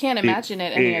 I can't imagine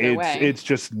it any other way. It's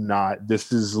just not.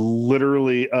 This is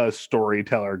literally a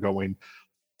storyteller going,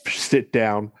 sit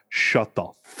down, shut the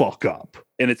fuck up.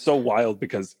 And it's so wild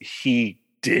because he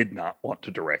did not want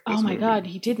to direct this Oh my movie. God,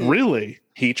 he didn't. Really?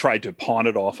 He tried to pawn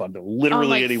it off onto literally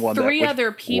like anyone. Three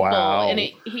other people, Wow. and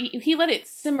he let it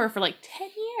simmer for like 10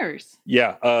 years.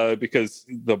 Yeah, because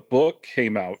the book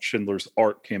came out, Schindler's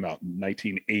Art came out in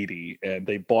 1980, and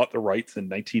they bought the rights in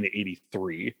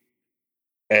 1983.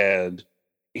 And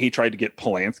he tried to get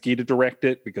Polanski to direct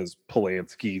it because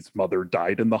Polanski's mother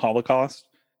died in the Holocaust.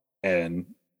 And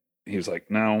he was like,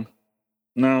 no,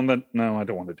 I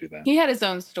don't want to do that. He had his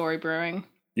own story brewing.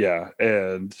 Yeah,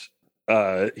 and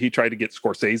he tried to get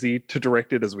Scorsese to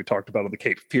direct it, as we talked about on the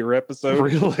Cape Fear episode.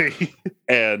 Really?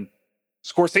 And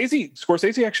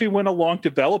Scorsese actually went along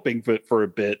developing it for a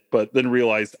bit, but then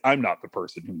realized, I'm not the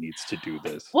person who needs to do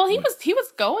this. Well, he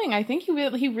was going. I think he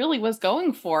really was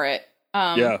going for it.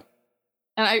 Yeah.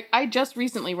 And I just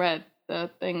recently read the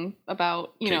thing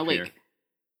about, Cape like, Fear.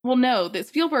 well, no, that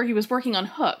Spielberg, he was working on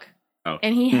Hook. Oh.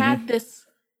 And he had this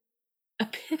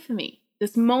epiphany,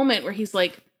 this moment where he's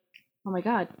like, oh my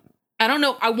God, I don't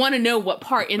know. I want to know what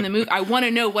part in the movie, I want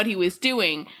to know what he was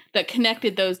doing that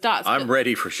connected those dots. I'm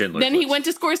ready for Schindler. Then he went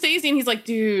to Scorsese and he's like,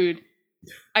 dude,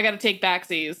 I got to take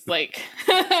backsies. Like,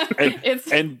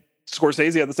 and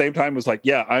Scorsese at the same time was like,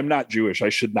 yeah, I'm not Jewish. I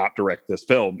should not direct this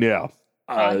film. Yeah.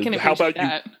 I can how about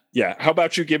that. you? Yeah. How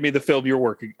about you give me the film you're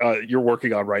working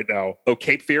on right now? Oh,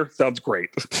 Cape Fear sounds great.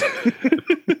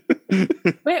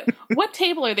 Wait, what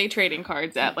table are they trading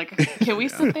cards at? Like, can we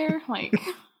sit there? Like,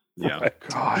 Yeah. Oh my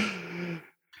God.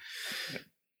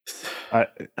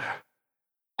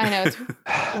 I know.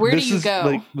 Where do you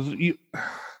go?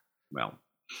 Well,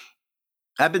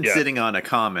 I've been sitting on a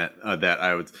comment that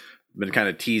I was been kind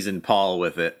of teasing Paul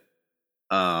with it.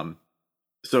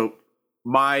 So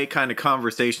my kind of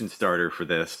conversation starter for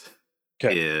this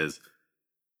is,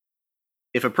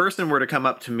 if a person were to come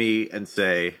up to me and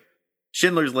say,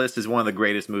 Schindler's List is one of the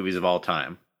greatest movies of all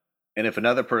time, and if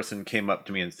another person came up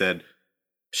to me and said,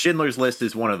 Schindler's List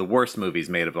is one of the worst movies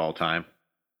made of all time,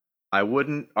 I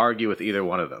wouldn't argue with either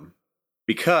one of them,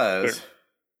 because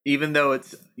even though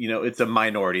it's a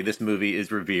minority, this movie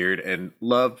is revered and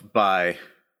loved by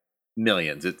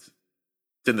millions. It's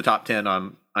in the top 10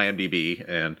 on IMDb,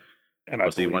 and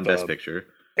mostly won Best Picture.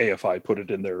 AFI put it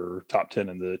in their top 10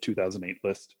 in the 2008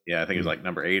 list. Yeah, I think it was like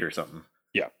number 8 or something.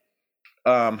 Yeah.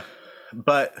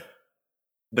 But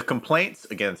the complaints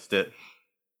against it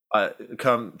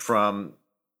come from,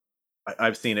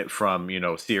 I've seen it from,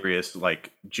 serious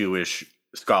like Jewish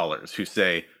scholars who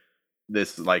say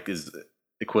this like is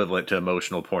equivalent to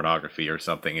emotional pornography or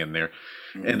something in there.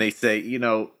 And they say,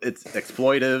 it's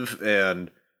exploitive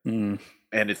and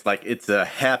it's like, it's a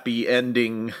happy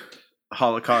ending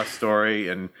Holocaust story.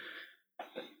 And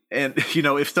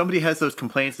if somebody has those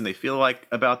complaints and they feel like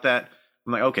about that,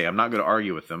 I'm like, okay, I'm not going to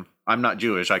argue with them. I'm not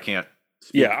Jewish. I can't.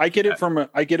 I get it from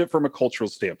a cultural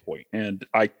standpoint, and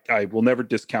I will never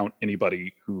discount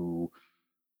anybody who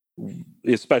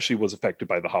especially was affected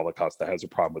by the Holocaust that has a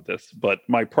problem with this. But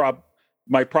my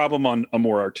problem on a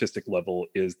more artistic level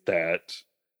is that,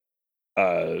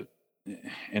 and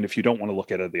if you don't want to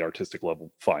look at it at the artistic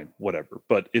level, fine, whatever.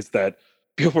 But is that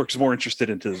Spielberg's more interested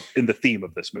in the theme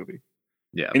of this movie.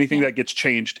 Yeah. Anything that gets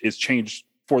changed is changed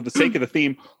for the sake of the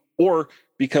theme, or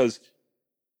because,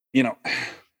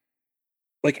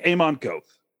 like Amon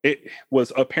Goth, it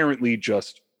was apparently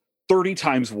just 30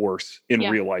 times worse in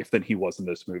real life than he was in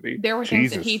this movie. There were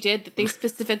things that he did that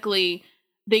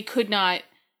they could not.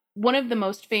 One of the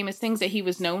most famous things that he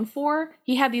was known for,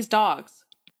 he had these dogs.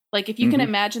 Like, if you can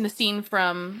imagine the scene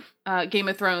from Game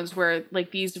of Thrones where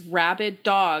like these rabid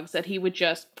dogs that he would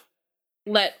just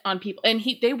let on people, and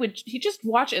he just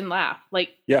watch and laugh.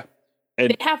 Like, and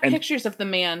they have pictures of the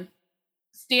man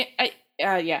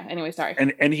anyway, sorry.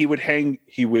 And he would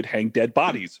hang dead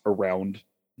bodies around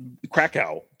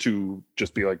Krakow to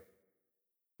just be like,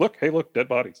 look, dead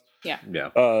bodies. Yeah.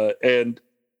 And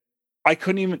I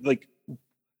couldn't even, like,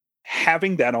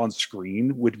 having that on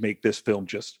screen would make this film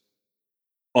just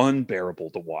unbearable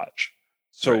to watch.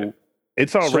 So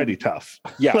it's already tough.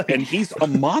 Yeah, and he's a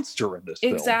monster in this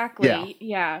film. Exactly.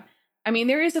 Yeah. I mean,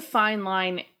 there is a fine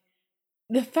line.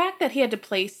 The fact that he had to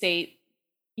place state,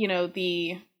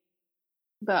 the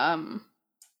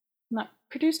not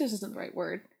producers isn't the right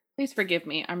word. Please forgive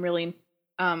me. I'm really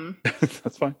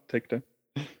that's fine. Take time.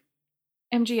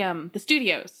 MGM, the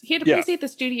studios. He had to place state the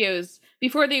studios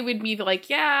before they would be like,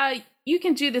 yeah, you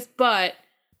can do this, but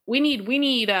we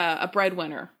need a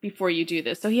breadwinner before you do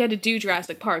this. So he had to do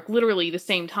Jurassic Park literally the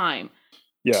same time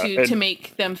to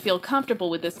make them feel comfortable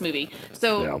with this movie.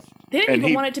 So they didn't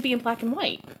even want it to be in black and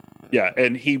white. Yeah,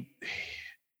 and he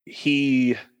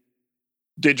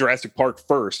did Jurassic Park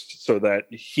first so that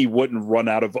he wouldn't run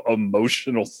out of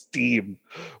emotional steam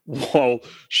while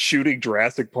shooting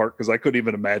Jurassic Park, because I couldn't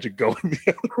even imagine going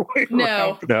the other way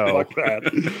around. No. Like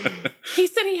that. He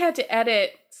said he had to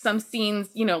edit some scenes,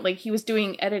 like he was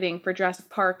doing editing for Jurassic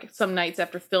Park some nights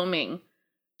after filming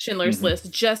Schindler's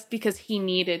List, just because he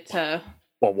needed to.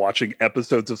 While watching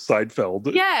episodes of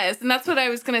Seinfeld. Yes, and that's what I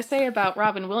was going to say about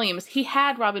Robin Williams. He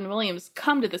had Robin Williams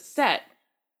come to the set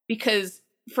because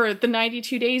for the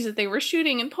 92 days that they were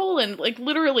shooting in Poland, like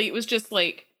literally it was just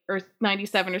like, or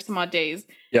 97 or some odd days.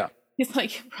 Yeah. He's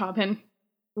like, Robin,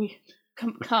 we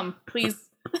come, please.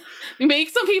 Make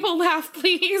some people laugh,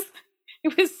 please.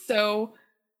 It was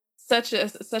such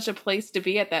a place to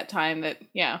be at that time that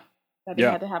he had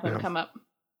to have him come up.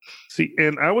 See,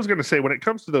 and I was going to say, when it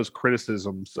comes to those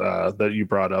criticisms that you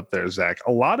brought up there, Zach,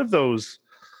 a lot of those,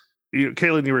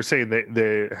 Kaylin, you were saying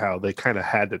how they kind of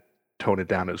had to tone it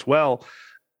down as well.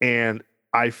 And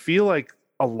I feel like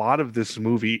a lot of this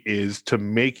movie is to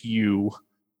make you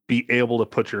be able to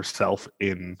put yourself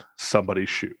in somebody's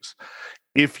shoes.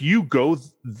 If you go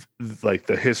like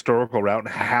the historical route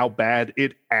and how bad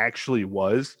it actually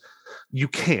was, you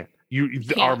can't.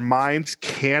 Our minds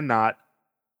cannot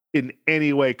in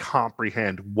any way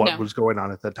comprehend what was going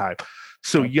on at the time.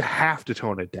 So you have to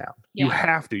tone it down. Yeah.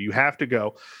 You have to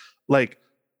go, like,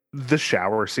 the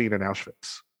shower scene in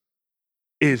Auschwitz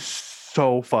is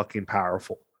so fucking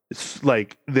powerful. It's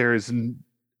like it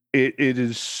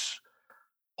is,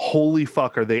 holy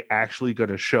fuck, are they actually going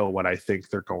to show what I think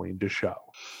they're going to show?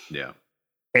 Yeah.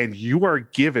 And you are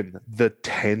given the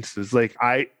tenses. Like,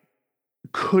 I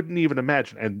couldn't even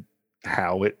imagine, and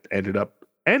how it ended up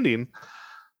ending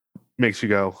makes you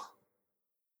go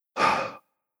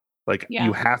like,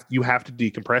 you have to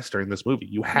decompress during this movie.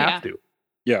 You have to.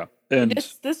 Yeah. And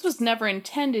this was never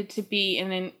intended to be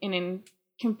an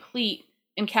complete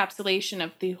encapsulation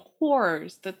of the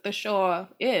horrors that the Shoah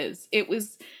is. It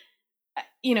was,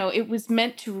 it was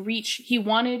meant to reach, he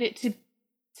wanted it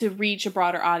to reach a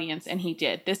broader audience, and he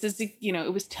did. This is,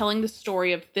 it was telling the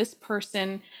story of this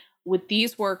person with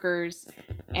these workers,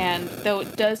 and though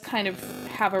it does kind of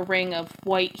have a ring of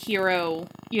white hero,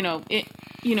 you know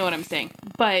what I'm saying,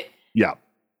 but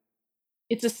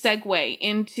it's a segue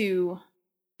into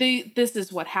this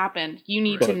is what happened. You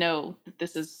need to know that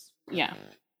this is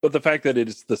But the fact that it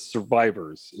is the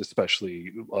survivors,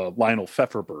 especially Lionel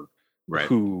Pfefferberg,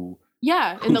 who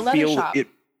in the leather shop,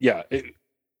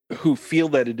 who feel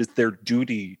that it is their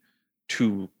duty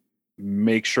to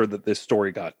make sure that this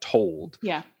story got told.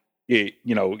 Yeah.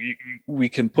 We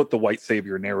can put the white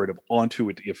savior narrative onto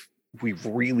it if we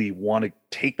really want to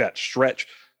take that stretch,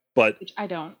 but which I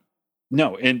don't.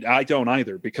 No, and I don't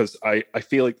either, because I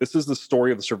feel like this is the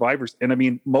story of the survivors. And I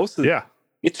mean,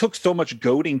 it took so much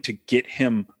goading to get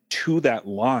him to that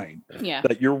line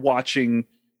that you're watching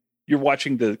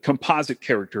the composite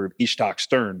character of Ishtak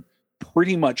Stern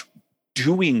pretty much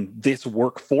doing this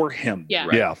work for him.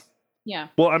 Yeah.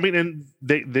 Well, I mean, and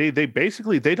they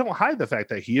basically, they don't hide the fact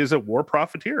that he is a war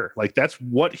profiteer. Like, that's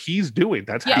what he's doing.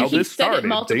 That's how this started. Said it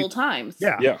multiple times.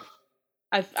 Yeah.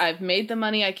 I've made the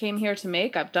money I came here to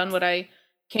make. I've done what I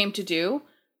came to do.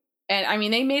 And I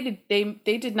mean,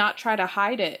 they did not try to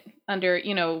hide it under,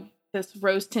 this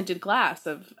rose tinted glass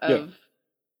of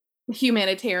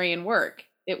humanitarian work.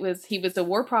 He was a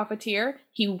war profiteer.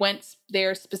 He went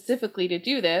there specifically to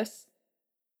do this.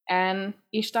 And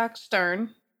Ishtak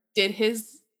Stern did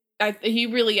his, I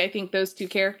think those two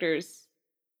characters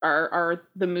are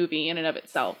the movie in and of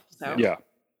itself. So,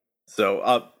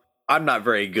 So, I'm not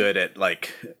very good at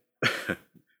like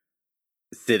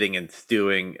sitting and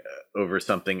stewing over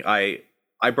something. I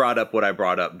brought up what I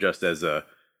brought up just as a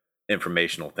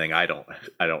informational thing. I don't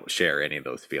share any of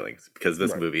those feelings, because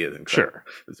this movie is incredible.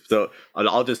 Sure. So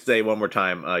I'll just say one more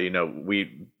time,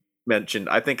 we mentioned,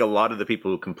 I think a lot of the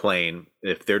people who complain,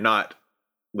 if they're not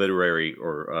literary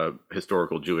or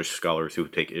historical Jewish scholars who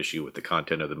take issue with the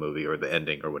content of the movie or the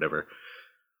ending or whatever,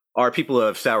 are people who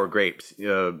have sour grapes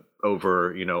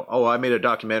over, I made a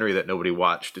documentary that nobody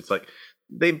watched. It's like,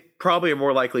 they probably are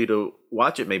more likely to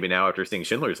watch it maybe now after seeing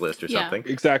Schindler's List or something.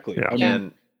 Exactly.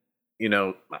 And,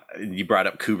 you brought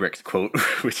up Kubrick's quote,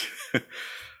 which,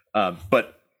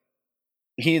 but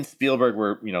he and Spielberg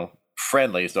were,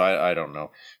 friendly. So I don't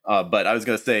know. But I was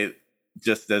going to say,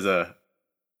 just as a,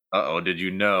 did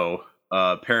you know?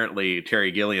 Apparently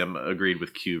Terry Gilliam agreed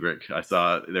with Kubrick. I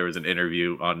saw there was an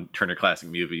interview on Turner Classic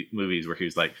Movies where he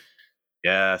was like,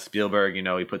 yeah, Spielberg,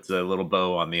 he puts a little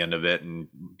bow on the end of it, and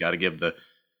got to give the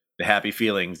happy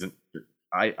feelings. And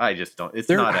I just don't. It's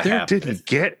There- not a There happy. didn't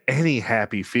get any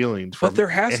happy feelings from But there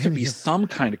has to be any- some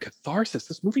kind of catharsis.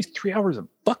 This movie's 3 hours and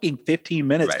fucking 15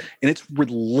 minutes, Right. and it's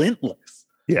relentless.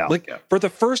 Yeah. Like Yeah. for the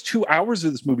first 2 hours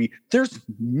of this movie, there's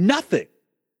nothing.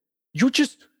 You're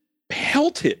just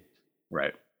pelted.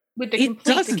 Right. With the It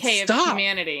complete doesn't decay of stop.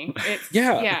 humanity. It's,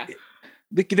 Yeah. yeah.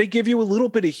 They give you a little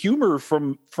bit of humor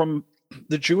from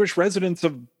the Jewish residents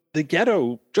of the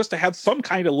ghetto just to have some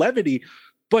kind of levity,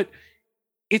 but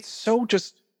it's so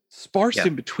just sparse Yeah.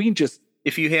 in between. Just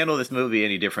If you handle this movie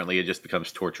any differently, it just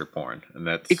becomes torture porn, and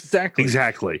that's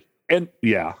exactly. And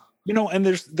Yeah. and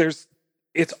there's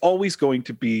it's always going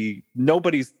to be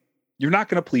you're not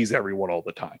going to please everyone all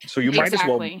the time. So you might as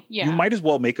well Exactly, yeah. you might as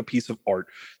well make a piece of art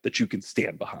that you can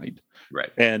stand behind.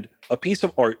 right. And a piece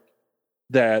of art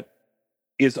that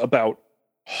is about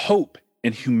hope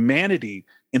and humanity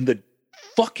in the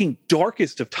fucking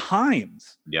darkest of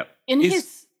times. Yep. In is-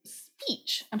 his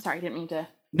speech, I'm sorry, I didn't mean to.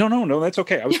 No, that's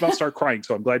okay. I was about to start crying,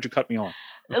 so I'm glad you cut me off.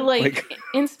 Like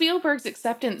in Spielberg's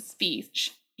acceptance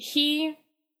speech, he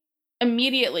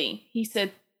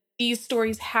said, these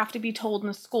stories have to be told in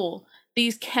the school.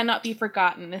 These cannot be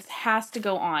forgotten. This has to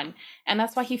go on. And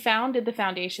that's why he founded the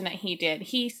foundation that he did.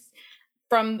 He's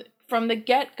from the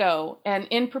get-go and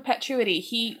in perpetuity,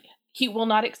 he will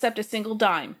not accept a single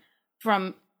dime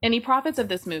from any profits of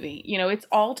this movie. You know, it's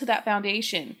all to that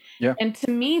foundation. Yeah. And to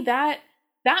me, that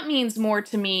means more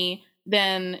to me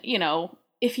than, you know,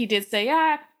 if he did say,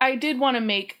 I did want to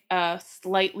make a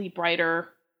slightly brighter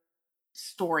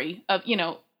story of, you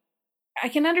know, I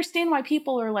can understand why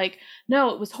people are like, no,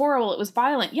 it was horrible, it was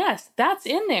violent. Yes, that's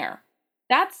in there.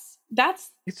 That's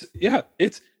It's he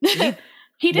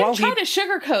while didn't try to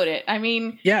sugarcoat it. I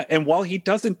mean, yeah, and while he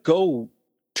doesn't go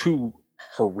to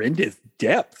horrendous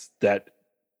depths that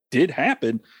did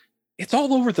happen, it's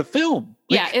all over the film.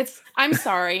 Like, yeah, I'm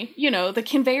sorry, you know, the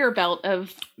conveyor belt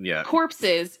of Yeah.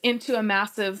 corpses into a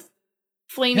massive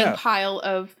flaming Yeah. pile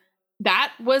of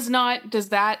that wasn't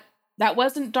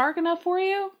dark enough for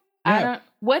you? Yeah.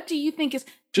 What do you think is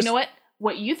Just- you know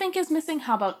what you think is missing?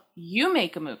 How about you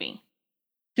make a movie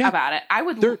Yeah. about it? I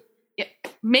would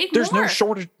make there's more.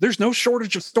 There's no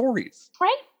shortage of stories.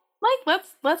 Right? Like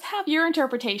let's have your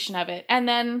interpretation of it, and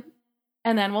then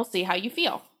we'll see how you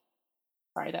feel.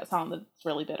 Sorry, that sounded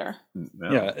really bitter.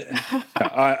 No.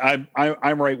 Yeah,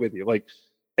 I'm right with you. Like,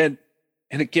 and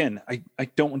again, I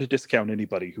don't want to discount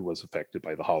anybody who was affected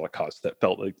by the Holocaust that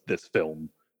felt like this film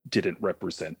didn't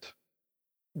represent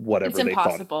whatever It's they thought.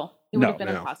 impossible. It would have been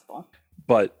impossible.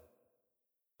 But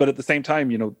at the same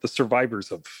time, you know, the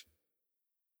survivors of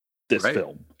this Right.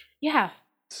 film Yeah.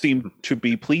 seem to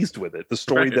be pleased with it. The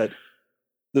story Right.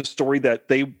 that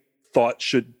they thought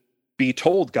should be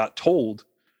told got told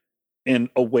in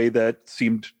a way that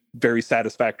seemed very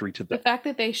satisfactory to The them. fact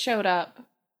that they showed up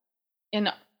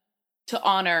to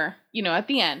honor, you know, at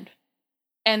the end,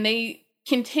 and they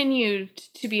continued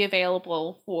to be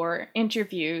available for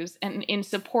interviews and in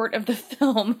support of the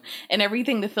film and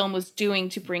everything the film was doing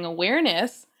to bring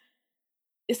awareness,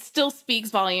 it still speaks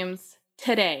volumes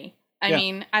today. I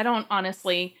mean, I don't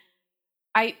honestly,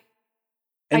 I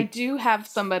do have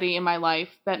somebody in my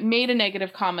life that made a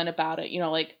negative comment about it, you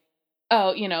know, like,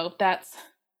 oh, you know, if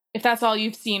that's all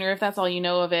you've seen or if that's all you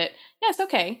know of it, yes,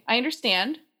 okay, I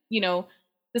understand. You know,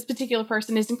 this particular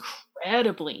person is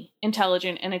incredibly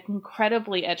intelligent and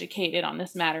incredibly educated on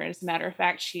this matter. As a matter of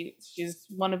fact, she's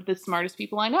one of the smartest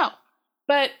people I know.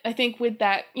 But I think with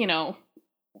that, you know,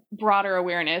 broader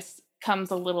awareness comes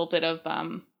a little bit of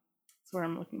that's what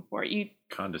I'm looking for.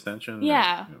 Condescension.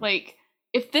 Yeah, or- like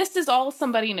if this is all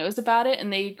somebody knows about it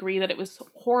and they agree that it was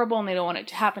horrible and they don't want it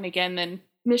to happen again, then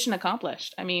mission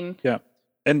accomplished. I mean,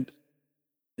 And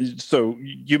so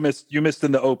you missed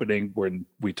in the opening when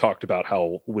we talked about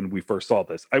how when we first saw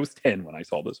this, I was 10 when I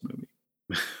saw this movie.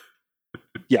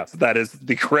 Yes, that is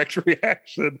the correct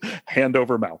reaction, hand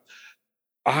over mouth.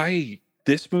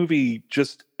 This movie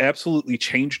just absolutely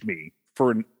changed me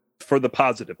for the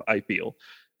positive, I feel.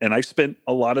 And I spent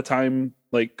a lot of time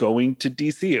like going to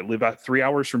DC. I live about 3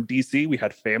 hours from DC. We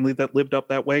had family that lived up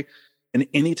that way. And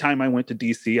anytime I went to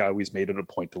DC, I always made it a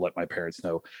point to let my parents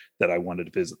know that I wanted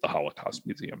to visit the Holocaust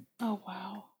Museum. oh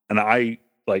wow. And I,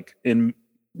 like in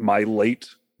my late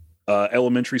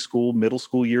elementary school, middle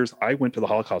school years, I went to the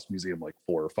Holocaust Museum like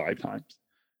 4 or 5 times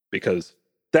because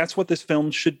that's what this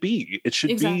film should be. It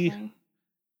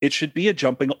should be a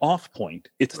jumping off point.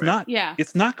 It's Right. not. Yeah.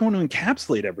 It's not going to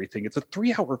encapsulate everything. It's a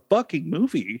 3-hour fucking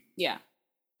movie. Yeah.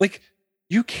 Like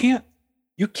you can't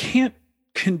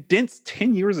condense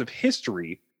 10 years of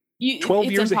history, 12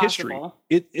 it's years of history. impossible.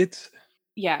 It's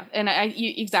Yeah, and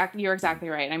you're exactly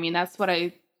right. I mean, that's what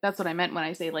I that's what I meant when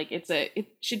I say like it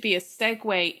should be a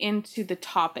segue into the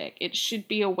topic. It should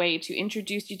be a way to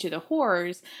introduce you to the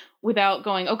horrors without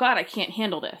going, oh God, I can't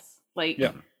handle this. Like,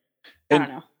 Yeah. I don't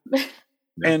know.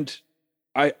 And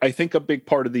I think a big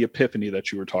part of the epiphany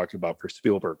that you were talking about for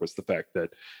Spielberg was the fact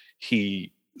that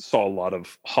he saw a lot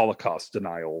of Holocaust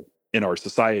denial in our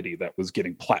society that was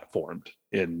getting platformed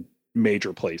in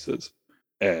major places.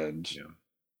 And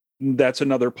that's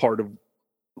another part of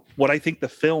what I think the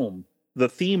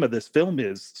theme of this film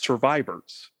is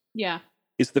survivors. Yeah.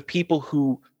 Is the people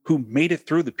who made it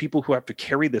through, the people who have to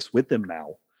carry this with them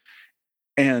now.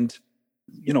 And,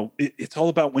 you know, it's all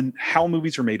about how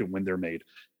movies are made and when they're made.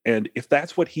 And if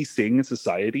that's what he's seeing in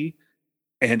society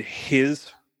and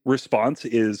his response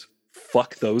is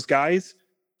fuck those guys.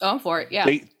 Going for it.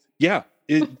 Yeah.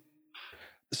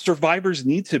 Survivors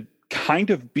need to kind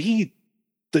of be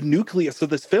the nucleus of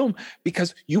this film,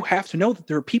 because you have to know that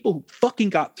there are people who fucking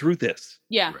got through this.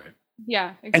 Yeah. Right.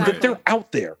 Yeah. Exactly. And that they're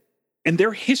out there and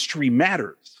their history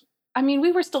matters. I mean,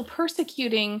 we were still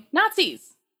persecuting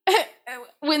Nazis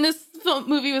when this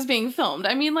movie was being filmed.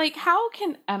 I mean, like, I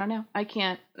don't know. I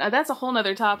can't. That's a whole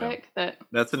nother topic.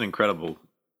 That's an incredible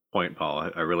point,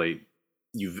 Paul. I really,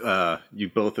 you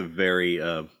both have very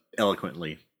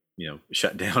eloquently,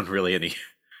 shut down really any.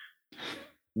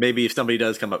 Maybe if somebody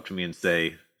does come up to me and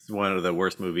say it's one of the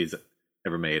worst movies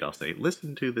ever made, I'll say,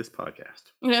 listen to this podcast.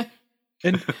 Yeah.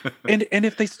 And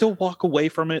if they still walk away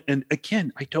from it, and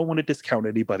again, I don't want to discount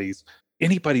anybody's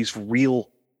real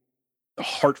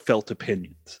heartfelt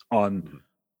opinions on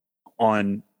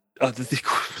the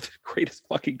greatest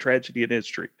fucking tragedy in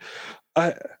history.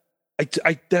 I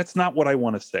that's not what I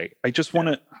want to say. I just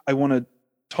want to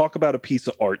talk about a piece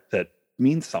of art that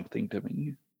means something to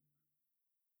me.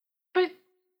 But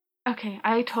okay,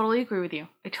 I totally agree with you.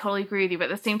 But at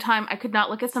the same time, I could not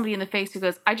look at somebody in the face who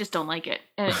goes, "I just don't like it,"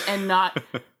 and not.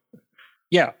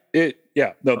 No,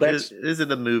 that's. Is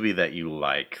it a movie that you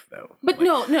like though? But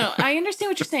no, I understand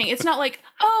what you're saying. It's not like,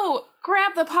 oh,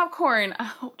 grab the popcorn.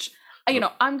 Ouch.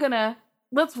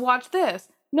 Let's watch this.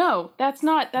 No, that's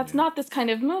not this kind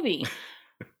of movie,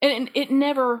 and it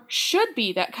never should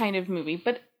be that kind of movie.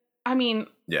 But I mean,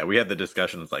 yeah, we had the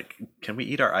discussion. It's like, can we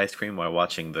eat our ice cream while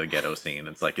watching the ghetto scene?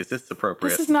 It's like, is this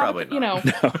appropriate? This is not, probably not.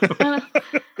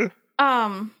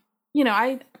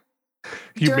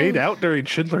 You made out during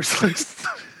Schindler's List.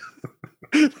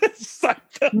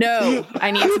 No,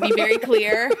 I need to be very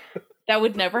clear. That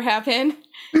would never happen.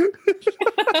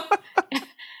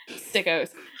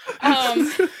 Sickos.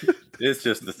 It's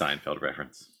just the Seinfeld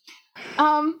reference.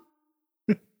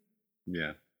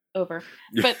 Yeah. Over.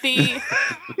 But the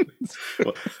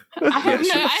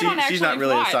she's not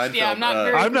really watched. a Seinfeld. Yeah,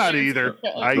 I'm not either.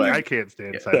 I can't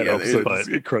stand Seinfeld. It's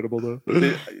incredible though.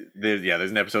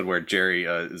 There's an episode where Jerry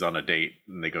is on a date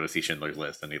and they go to see Schindler's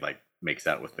List, and he makes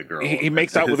out with the girl. He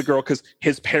makes out with the girl because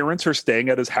his parents are staying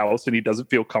at his house and he doesn't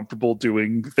feel comfortable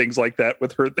doing things like that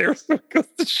with her there. So he goes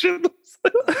to Schindler's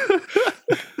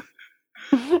List.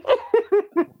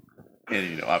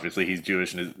 And obviously he's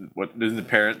Jewish, and doesn't the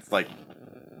parents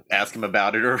ask him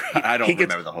about it, or I don't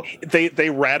remember the whole thing. They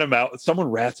rat him out.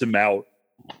 Someone rats him out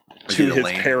to his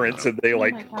parents, and they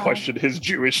question his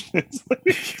Jewishness.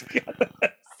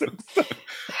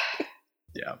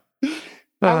 Yeah.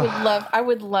 I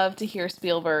would love to hear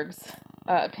Spielberg's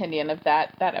opinion of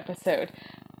that episode.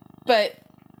 But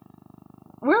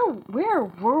where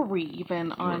were we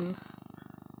even on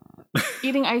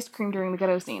eating ice cream during the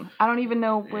ghetto scene? I don't even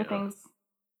know where things.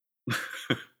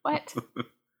 What?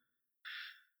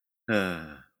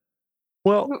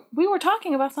 Well, we were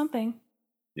talking about something.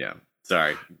 Yeah.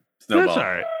 Sorry. Snowball. That's all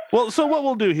right. Well, so what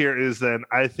we'll do here is then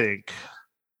I think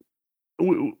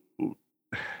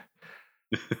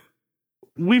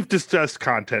we've discussed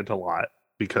content a lot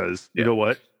because you know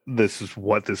what? This is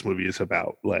what this movie is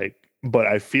about. But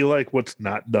I feel like what's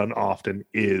not done often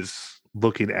is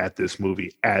looking at this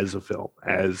movie as a film,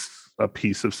 as a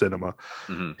piece of cinema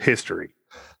history.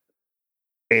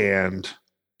 And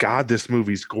God, this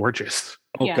movie's gorgeous.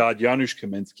 Oh God, Janusz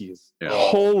Kaminski is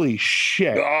holy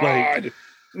shit. God.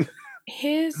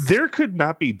 There could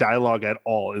not be dialogue at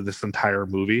all in this entire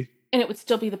movie, and it would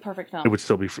still be the perfect film. It would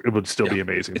still be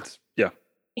amazing.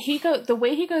 The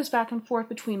way he goes back and forth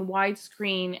between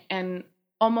widescreen and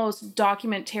almost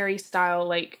documentary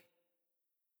style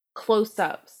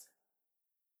close-ups.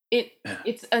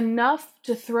 It's enough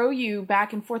to throw you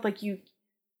back and forth.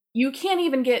 You can't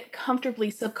even get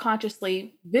comfortably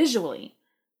subconsciously visually,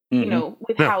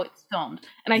 with how it's filmed.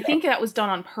 And I think that was done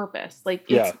on purpose.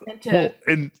 It's meant to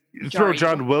and throw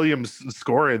John Williams'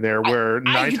 score in there where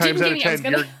 9 times out of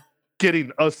 10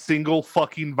 getting a single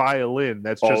fucking violin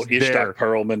that's just Ishtar there.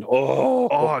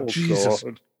 Perlman. Jesus.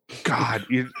 God.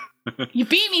 You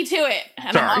beat me to it,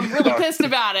 and Sorry. I'm really pissed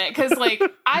about it because, like,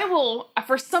 I will,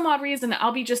 for some odd reason,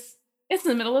 I'll be just. It's in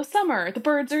the middle of summer. The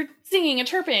birds are singing and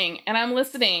chirping, and I'm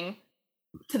listening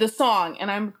to the song,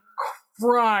 and I'm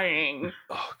crying.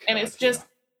 God, and it's just.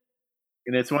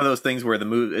 And it's one of those things where the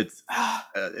movie it's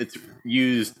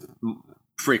used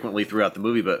frequently throughout the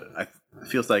movie, but it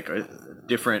feels like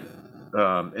different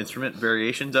instrument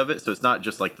variations of it, so it's not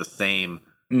just like the same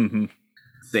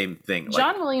same thing.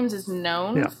 John Williams is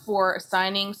known for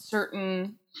assigning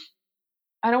certain,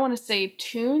 I don't want to say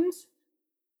tunes,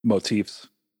 motifs.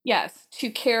 Yes,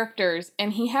 to characters,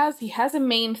 and he has a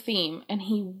main theme, and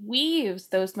he weaves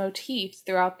those motifs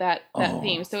throughout that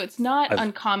theme. So it's not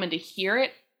uncommon to hear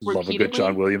it repeatedly. Love a good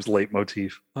John Williams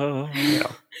leitmotif. But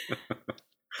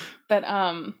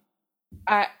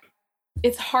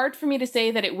it's hard for me to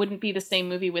say that it wouldn't be the same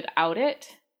movie without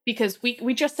it, because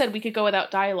we just said we could go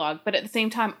without dialogue, but at the same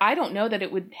time, I don't know that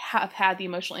it would have had the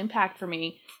emotional impact for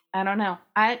me. I don't know.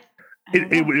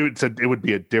 It would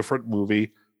be a different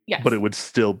movie. Yes. But it would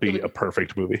still be a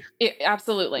perfect movie.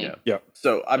 Absolutely. Yeah.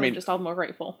 So I mean, I'm just all more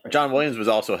grateful. John Williams was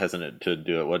also hesitant to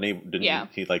do it, wasn't he?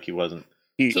 He wasn't.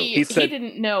 He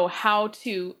didn't know how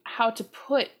to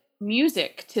put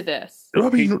music to this. I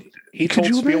mean, he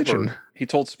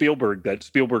told Spielberg that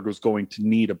Spielberg was going to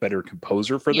need a better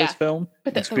composer for this film,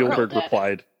 and Spielberg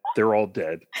replied, "They're all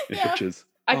dead," which is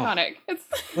iconic. It's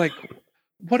like,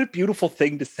 what a beautiful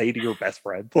thing to say to your best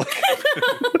friend.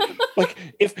 Like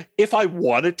if I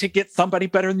wanted to get somebody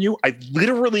better than you, I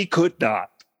literally could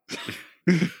not.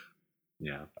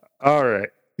 Yeah. All right.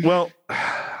 Well,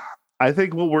 I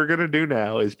think what we're gonna do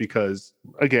now is, because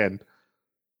again,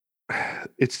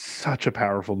 it's such a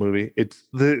powerful movie.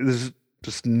 There's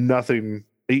just nothing.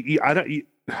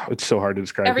 It's so hard to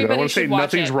describe. I want to say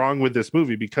nothing's wrong with this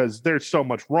movie because there's so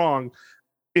much wrong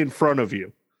in front of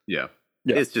you. Yeah.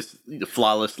 It's just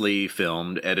flawlessly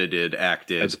filmed, edited,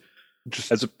 acted.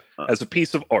 As a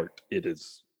piece of art, it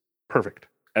is perfect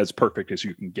as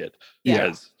you can get.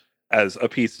 As a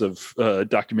piece of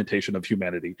documentation of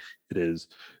humanity, it is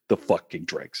the fucking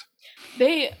dregs.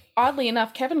 They, oddly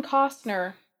enough, Kevin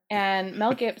Costner and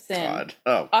Mel Gibson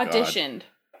auditioned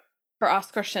for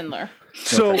Oskar Schindler.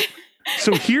 So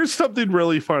here's something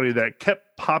really funny that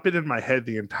kept popping in my head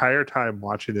the entire time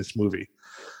watching this movie.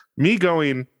 Me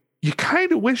going, you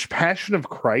kind of wish Passion of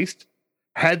Christ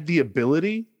had the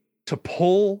ability to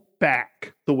pull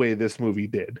back the way this movie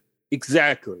did.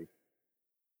 Exactly.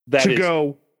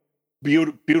 Beautiful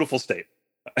state.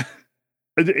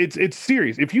 It's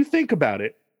serious. If you think about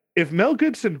it, if Mel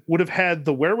Gibson would have had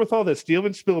the wherewithal that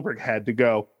Steven Spielberg had to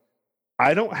go,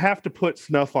 I don't have to put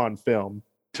snuff on film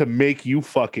to make you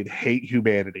fucking hate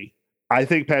humanity, I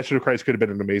think Passion of Christ could have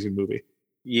been an amazing movie.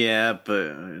 Yeah,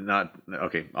 but not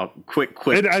okay. I'll quick.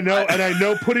 And I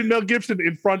know putting Mel Gibson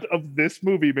in front of this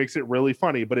movie makes it really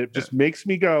funny, but it just makes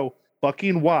me go,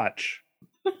 fucking watch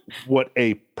what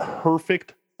a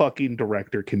perfect fucking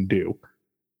director can do.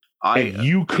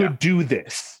 You could do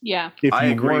this. Yeah. If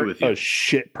you weren't a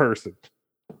shit person.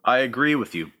 I agree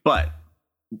with you, but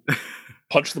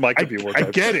punch the mic if you want. I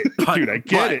get it, dude. I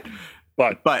get it.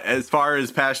 But as far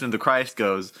as Passion of the Christ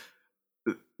goes,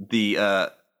 the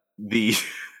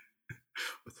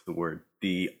what's the word?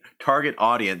 The target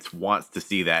audience wants to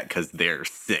see that because they're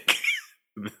sick.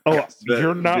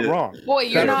 You're not wrong. Boy,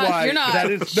 you're not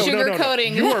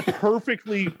sugarcoating. You are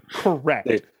perfectly correct.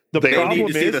 They need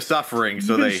to see the suffering.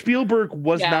 So Spielberg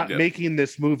was not making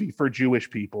this movie for Jewish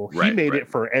people. He made it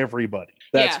for everybody.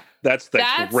 That's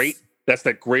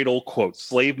that great old quote.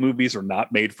 Slave movies are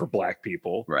not made for black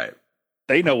people. Right.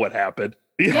 They know what happened.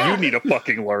 You need to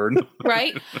fucking learn.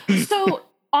 Right. So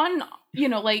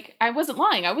I wasn't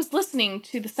lying. I was listening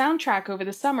to the soundtrack over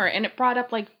the summer, and it brought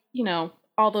up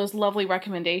all those lovely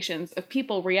recommendations of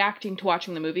people reacting to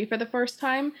watching the movie for the first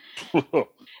time.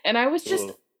 And I was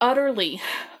just utterly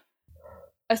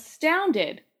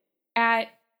astounded at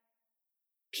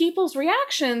people's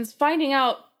reactions, finding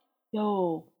out,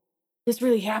 this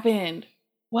really happened.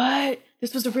 What?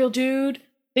 This was a real dude?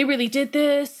 They really did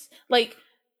this? Like,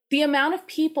 the amount of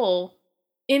people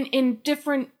in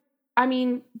different,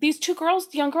 these two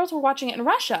young girls were watching it in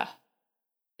Russia.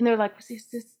 And they're like, they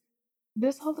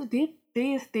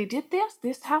did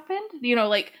this happened?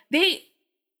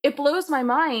 It blows my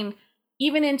mind,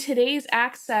 even in today's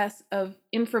access of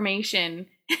information,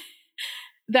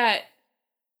 that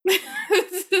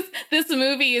this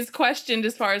movie is questioned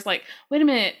as far as wait a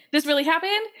minute, this really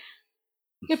happened?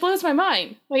 It blows my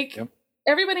mind.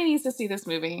 Everybody needs to see this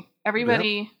movie.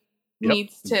 Everybody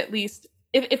needs to at least,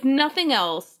 if nothing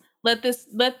else,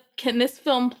 Can this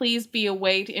film please be a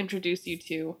way to introduce you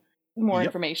to more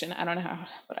information? I don't know how.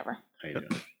 Whatever. How you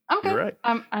doing? I'm good. You're right.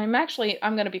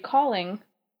 I'm going to be calling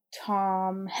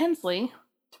Tom Hensley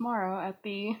tomorrow at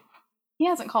the. He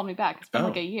hasn't called me back. It's been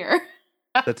like a year.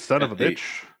 That son of a bitch.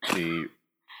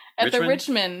 At the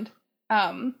Richmond.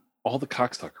 All the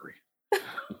cocksuckery.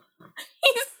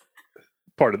 He's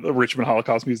Part of the Richmond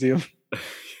Holocaust Museum.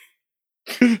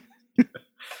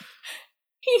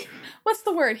 What's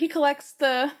the word? He collects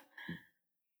the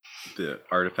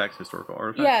artifacts, historical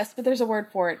artifacts. Yes, but there's a word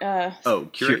for it.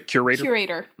 Curator.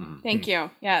 Curator. Mm-hmm. Thank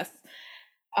you. Yes.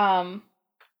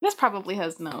 This probably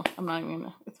has no. I'm not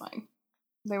even. It's fine.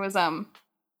 There was when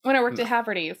I worked at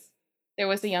Haverty's, there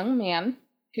was a young man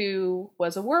who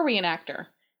was a war reenactor,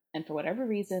 and for whatever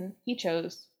reason, he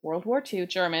chose World War II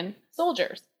German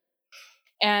soldiers.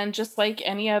 And just like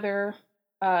any other,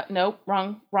 nope,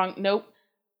 wrong, nope.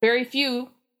 Very few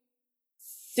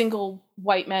single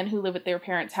white men who live at their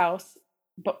parents' house.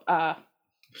 But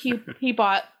he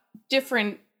bought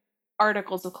different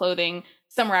articles of clothing.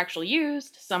 Some were actually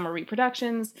used, some are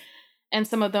reproductions, and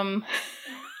some of them,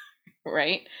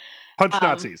 right? Punch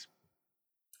Nazis.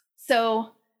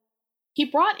 So he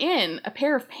brought in a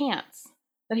pair of pants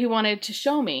that he wanted to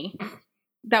show me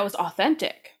that was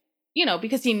authentic,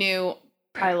 because he knew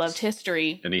I loved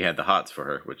history. And he had the hots for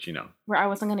her, which, Where I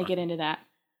wasn't going to get into that.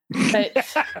 But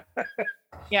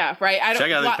yeah, right. I don't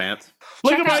check out these pants.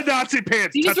 Look at my Nazi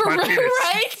pants. These were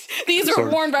right. These Sorry.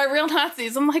 were worn by real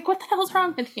Nazis. I'm like, what the hell's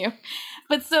wrong with you?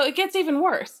 But so it gets even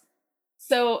worse.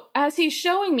 So as he's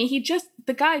showing me,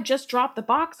 the guy just dropped the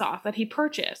box off that he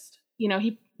purchased.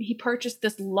 He purchased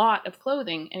this lot of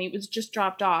clothing and it was just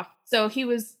dropped off. So he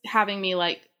was having me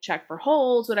like check for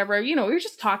holes, whatever. We were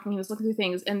just talking. He was looking through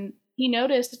things and he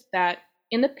noticed that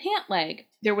in the pant leg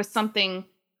there was something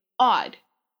odd.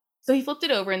 So he flipped it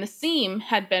over and the seam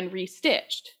had been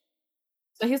restitched.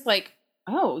 So he's like,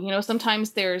 oh,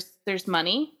 sometimes there's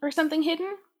money or something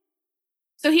hidden.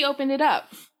 So he opened it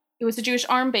up. It was a Jewish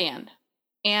armband.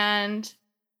 And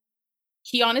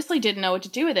he honestly didn't know what to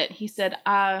do with it. He said,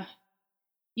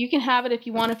 you can have it if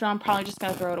you want it, but I'm probably just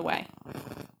going to throw it away.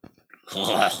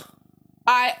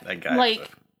 That guy.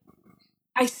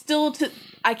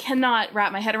 I cannot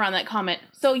wrap my head around that comment.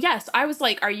 So yes, I was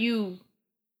like,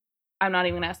 I'm not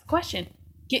even going to ask the question.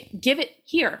 Give it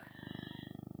here.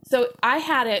 So I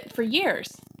had it for years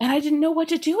and I didn't know what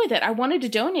to do with it. I wanted to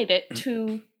donate it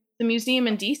to the museum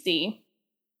in DC,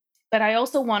 but I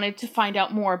also wanted to find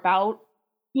out more about,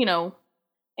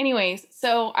 anyways.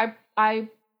 So I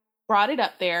brought it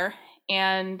up there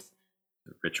and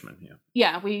Richmond.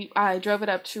 I drove it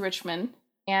up to Richmond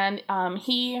and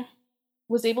he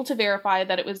was able to verify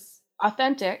that it was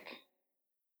authentic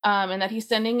and that he's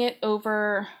sending it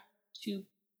over to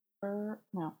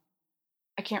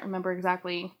I can't remember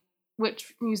exactly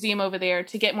which museum over there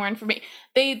to get more information.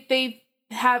 They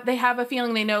have a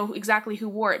feeling they know exactly who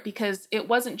wore it because it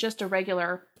wasn't just a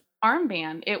regular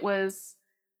armband. It was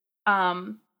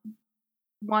one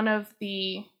of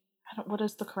the what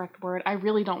is the correct word? I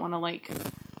really don't want to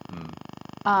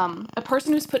a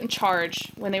person who's put in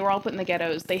charge when they were all put in the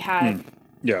ghettos. They had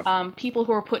people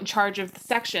who were put in charge of the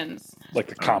sections, like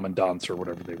the commandants or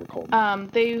whatever they were called.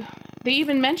 They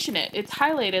even mention it. It's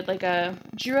highlighted like a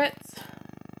Druets,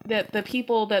 that the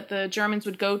people that the Germans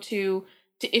would go to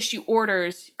issue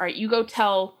orders. All right, you go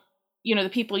tell the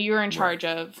people you're in charge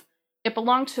of. It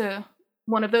belonged to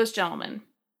one of those gentlemen.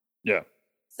 Yeah.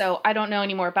 So I don't know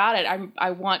any more about it.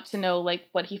 I want to know like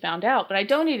what he found out, but I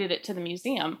donated it to the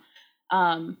museum.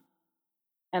 And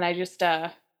I just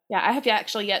I have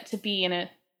actually yet to be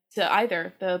to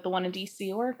either the one in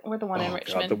DC or the one in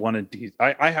Richmond. God, the one in DC.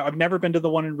 I've never been to the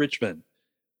one in Richmond,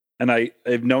 and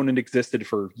I've known it existed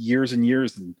for years and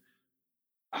years, and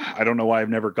I don't know why I've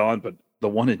never gone. But the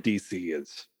one in DC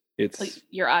it's like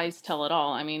your eyes tell it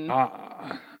all. I mean,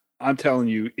 I'm telling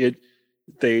you,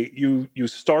 you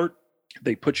start.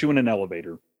 They put you in an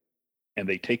elevator, and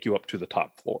they take you up to the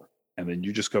top floor, and then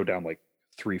you just go down like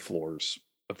 3 floors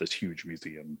of this huge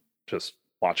museum, just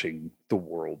watching the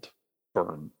world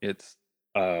burn. It's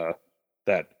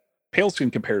that pales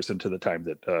in comparison to the time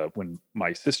that when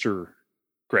my sister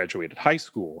graduated high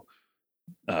school,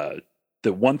 the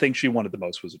one thing she wanted the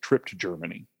most was a trip to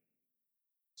Germany.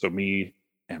 So me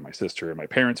and my sister and my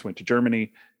parents went to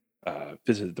Germany,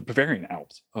 visited the Bavarian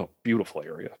Alps. Oh, beautiful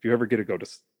area. If you ever get to go to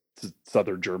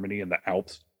southern Germany and the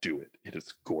Alps, do it. It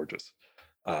is gorgeous.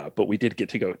 But we did get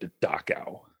to go to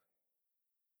Dachau.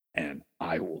 And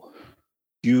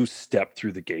you step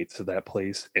through the gates of that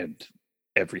place and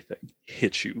everything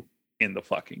hits you in the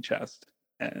fucking chest.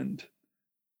 And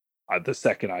The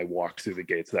second I walked through the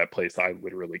gates of that place, I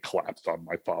literally collapsed on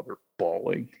my father,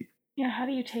 bawling. Yeah, how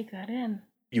do you take that in?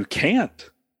 You can't.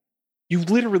 You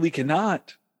literally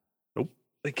cannot. Nope.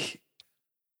 Like,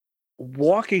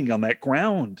 walking on that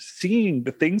ground, seeing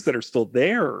the things that are still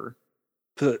there,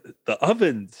 the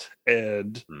ovens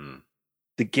and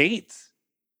the gates.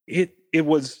 It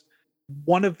was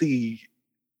one of the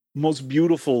most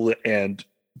beautiful and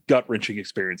gut-wrenching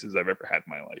experiences I've ever had in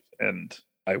my life, and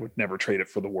I would never trade it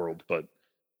for the world. But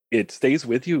it stays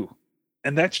with you,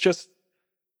 and that's just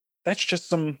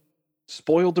some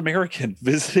spoiled American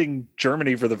visiting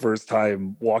Germany for the first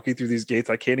time, walking through these gates.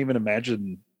 I can't even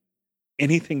imagine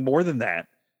anything more than that.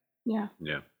 Yeah.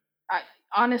 Yeah.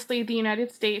 Honestly, the United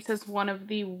States has one of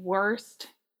the worst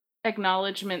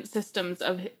acknowledgement systems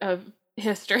of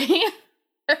history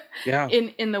Yeah.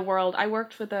 in the world. I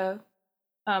worked with a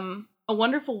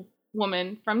wonderful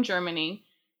woman from Germany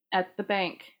at the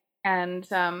bank, and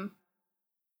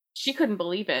she couldn't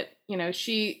believe it. You know,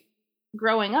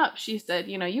 growing up, she said,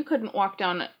 you know, you couldn't walk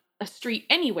down a street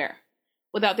anywhere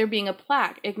without there being a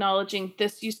plaque acknowledging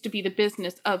this used to be the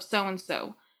business of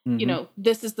so-and-so. You know,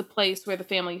 this is the place where the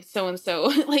family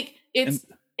so-and-so, like, it's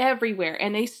everywhere.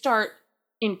 And they start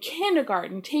in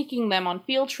kindergarten taking them on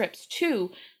field trips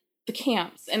to the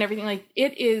camps and everything. Like,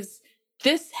 it is,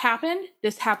 this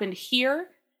happened here.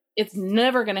 It's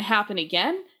never going to happen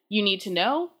again. You need to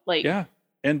know. Like, yeah.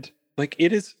 And like,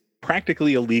 it is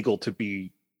practically illegal to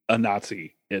be a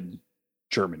Nazi in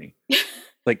Germany.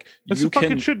 Like, This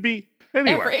fucking should be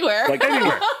anywhere. everywhere. Like,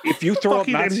 anywhere. If you throw up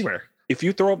Fucking Nazi, anywhere. if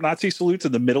you throw up Nazi salutes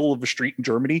in the middle of a street in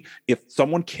Germany, if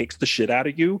someone kicks the shit out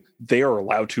of you, they are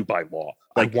allowed to by law.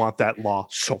 Like, I want that law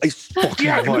so fucking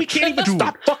yeah, much. and we can't even Dude.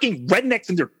 stop fucking rednecks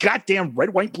and their goddamn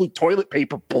red, white, blue toilet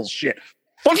paper bullshit.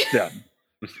 Fuck them.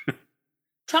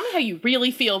 Tell me how you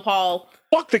really feel, Paul.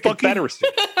 Fuck the Confederacy.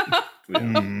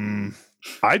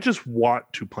 I just want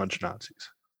to punch Nazis.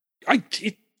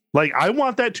 I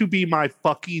want that to be my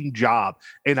fucking job,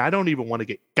 and I don't even want to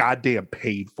get goddamn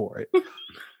paid for it.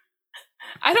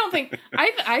 I don't think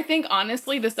I think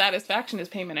honestly the satisfaction is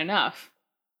payment enough.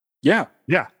 Yeah.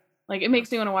 Yeah. Like, it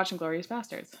makes me want to watch Inglourious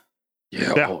Bastards.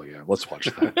 Yeah. Yeah. Oh yeah. Let's watch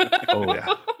that. Oh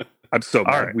yeah. I'm so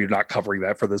mad right. we're not covering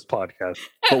that for this podcast,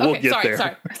 but we'll get there.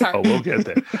 Sorry. Oh, we'll get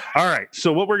there. All right.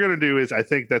 So what we're gonna do is, I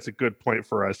think that's a good point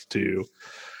for us to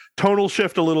tonal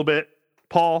shift a little bit.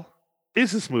 Paul,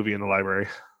 is this movie in the library?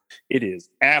 It is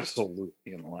absolutely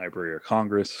in the Library of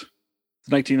Congress.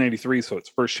 It's 1993, so its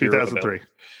first year 2003. of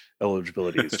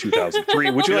eligibility is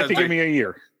 2003. Would you like to give me a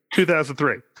year?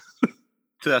 2003.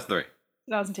 2003.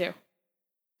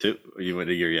 2002. You went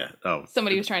a year yet? Oh,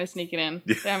 Somebody was trying to sneak it in.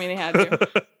 I mean, they had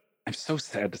to. I'm so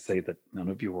sad to say that none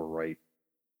of you were right.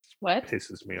 What?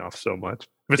 Pisses me off so much.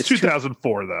 It's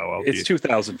 2004 though. It's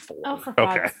 2004. Oh, for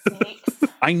God's sakes.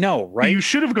 I know, right? You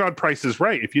should have gone Prices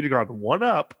Right. If you'd have gone one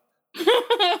up.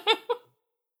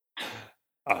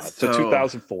 So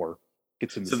 2004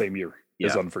 gets in the same year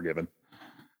as Unforgiven.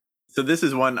 So this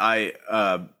is one I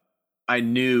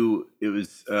knew it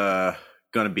was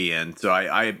going to be in. So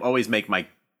I always make my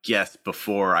guess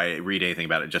before I read anything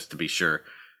about it, just to be sure.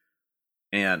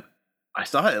 And I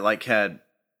saw it like had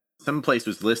some place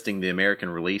was listing the American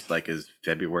release like as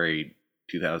February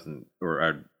 2000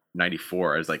 or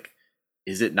 94. I was like,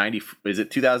 is it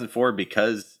 2004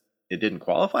 because it didn't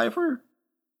qualify for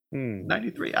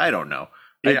 93? I don't know.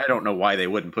 I don't know why they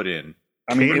wouldn't put it in.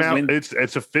 I mean,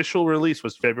 its official release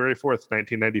was February 4th,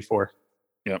 1994.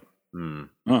 Yep. So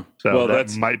well,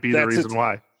 that might be the reason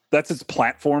why. That's its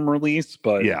platform release,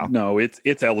 but yeah. No,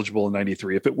 it's eligible in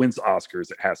 93. If it wins Oscars,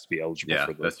 it has to be eligible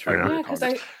for the. That's true. Yeah, because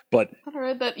I but I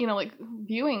read that, you know, like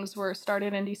viewings were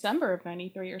started in December of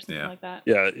 93 or something like that.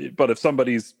 Yeah, but if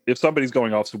somebody's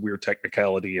going off some weird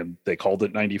technicality and they called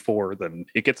it 94, then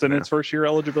it gets in its first year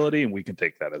eligibility, and we can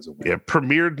take that as a win. Yeah,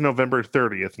 premiered November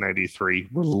 30th, 93,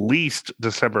 released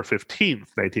December 15th,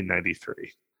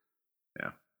 1993. Yeah.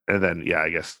 And then I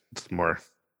guess it's more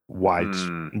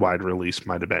wide release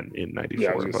might have been in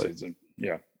 94.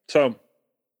 Yeah. So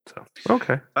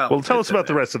okay. Well, tell us about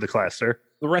the rest of the class, sir.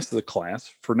 The rest of the class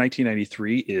for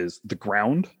 1993 is The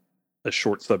Ground, a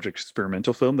short subject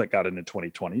experimental film that got into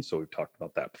 2020. So we've talked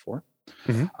about that before.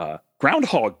 Mm-hmm.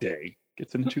 Groundhog Day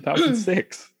gets into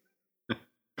 2006.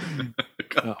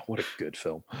 Oh, what a good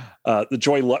film. The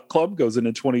Joy Luck Club goes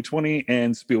into 2020,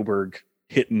 and Spielberg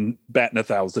batting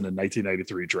 1,000 in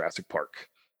 1993 Jurassic Park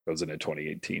goes into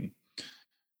 2018.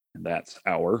 And that's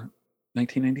our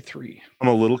 1993. I'm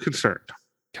a little concerned.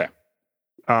 Okay.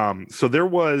 So there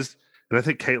was, and I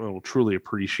think Caitlin will truly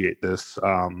appreciate this,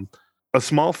 a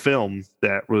small film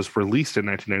that was released in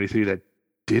 1993 that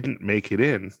didn't make it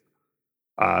in.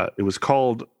 It was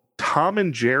called Tom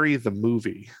and Jerry the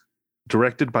movie,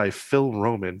 directed by Phil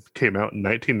Roman, came out in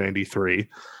 1993.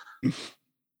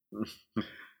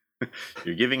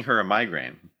 You're giving her a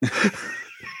migraine.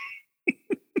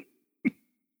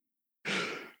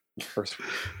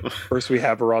 First we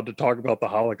have her on to talk about the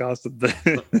Holocaust. And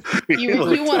then You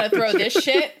want to throw this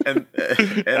shit? And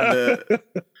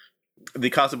the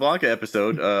Casablanca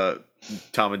episode,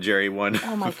 Tom and Jerry won.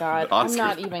 Oh my god! the Oscar. I'm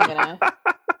not even gonna.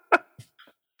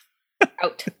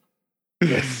 Out.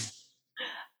 yes.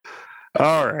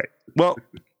 All right. Well,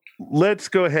 let's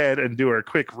go ahead and do our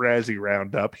quick Razzie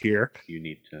roundup here. You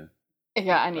need to.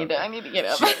 Yeah, I need to get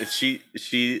up. She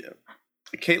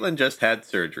Caitlin just had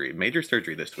surgery, major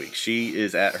surgery this week. She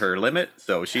is at her limit,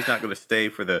 so she's not going to stay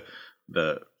for the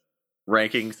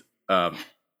rankings.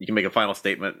 You can make a final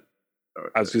statement.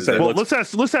 I was going to say, Well, let's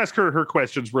ask her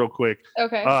questions real quick.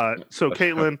 Okay. So,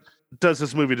 Caitlin, does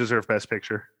this movie deserve Best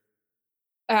Picture?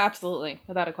 Absolutely,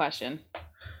 without a question.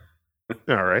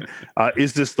 All right.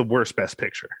 Is this the worst Best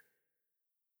Picture?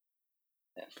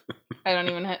 I don't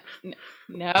even have.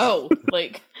 No,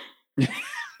 like.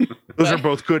 Those are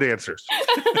both good answers.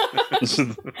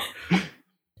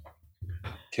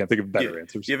 Can't think of better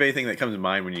answers. Do you have anything that comes to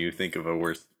mind when you think of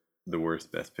the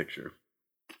worst Best Picture?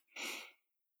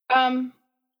 I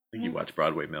think you watched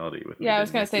Broadway Melody with me. Yeah, I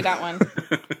was going to say that one.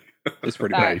 It's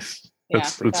pretty That- Nice.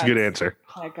 That's a good answer.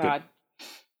 Oh God.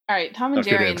 All right, Tom and That's a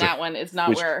good Jerry in answer. that one is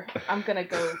not where I'm gonna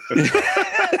go. All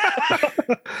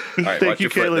right, Thank watch you, your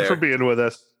foot Caitlin, there. for being with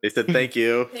us. They said thank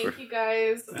you. Thank you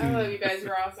guys. I love you guys.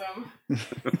 You're awesome.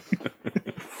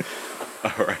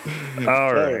 All right.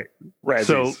 All right. Razzies.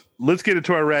 So let's get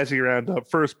into our Razzie roundup.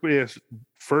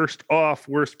 First off,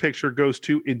 worst picture goes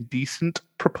to Indecent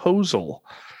Proposal.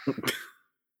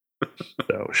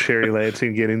 So Sherry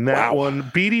Lansing getting that one,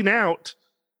 beating out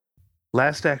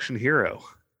Last Action Hero.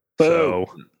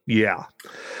 So yeah.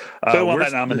 Don't want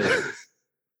that nominated.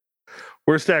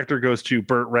 Worst actor goes to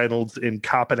Burt Reynolds in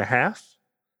Cop and a Half,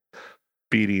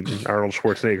 beating Arnold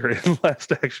Schwarzenegger in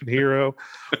Last Action Hero.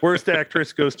 Worst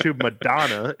actress goes to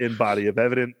Madonna in Body of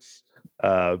Evidence,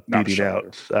 beating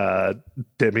out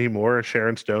Demi Moore,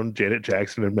 Sharon Stone, Janet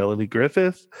Jackson, and Melanie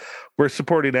Griffith. Worst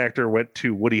supporting actor went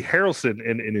to Woody Harrelson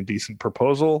in An Indecent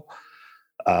Proposal,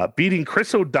 beating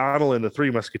Chris O'Donnell in The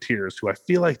Three Musketeers, who I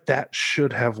feel like that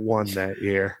should have won that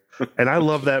year. And I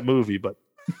love that movie, but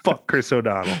fuck Chris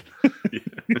O'Donnell.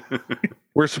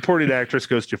 Worst supporting actress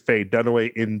goes to Faye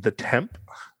Dunaway in The Temp.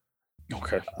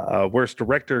 Okay. Worst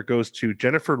director goes to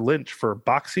Jennifer Lynch for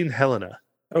Boxing Helena.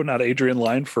 Oh, not Adrian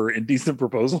Lyne for Indecent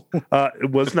Proposal?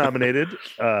 It was nominated.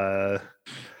 I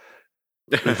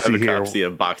have a copy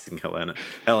of Boxing Helena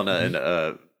and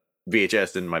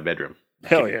VHS in my bedroom.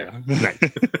 Hell yeah. Nice.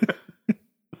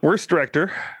 Worst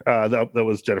director, that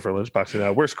was Jennifer Lynch,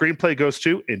 Boxing. Worst screenplay goes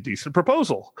to Indecent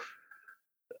Proposal.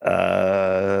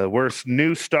 Worst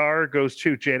new star goes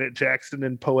to Janet Jackson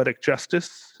in Poetic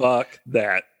Justice. Fuck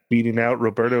that. Beating out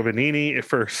Roberto Benigni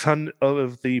for Son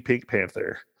of the Pink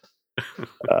Panther.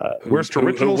 Worst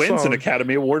original who wins song. an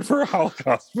Academy Award for a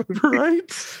Holocaust movie.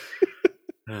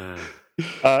 Right?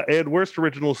 And worst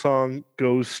original song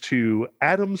goes to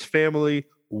Addams Family,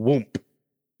 Whoomp.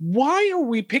 Why are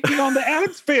we picking on the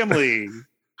Addams Family?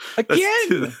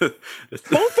 Again,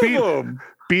 both of them.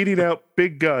 Beating out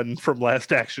Big Gun from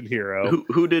Last Action Hero.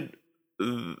 Who did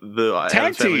the Tag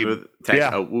Addams Family team? with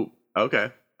Yeah. Oh,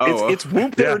 okay. It's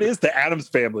Whoop. There Yeah. it is. The Addams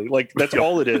Family. Like that's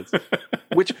all it is.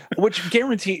 Which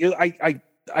guarantee I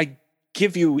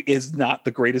give you is not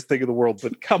the greatest thing in the world.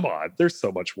 But come on, there's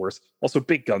so much worse. Also,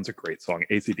 Big Gun's a great song.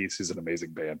 AC/DC is an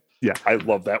amazing band. Yeah. I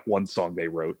love that one song they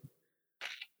wrote.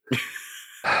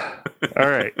 All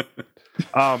right.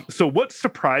 So what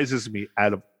surprises me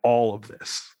out of all of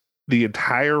this, the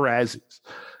entire Razzies,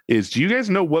 is do you guys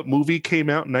know what movie came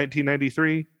out in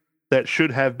 1993 that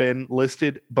should have been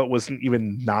listed but wasn't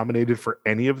even nominated for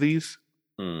any of these?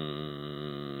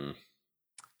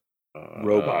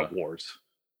 Robot Wars.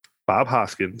 Bob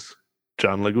Hoskins,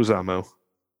 John Leguizamo,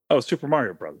 Oh, Super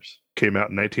Mario Brothers. came out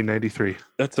in 1993.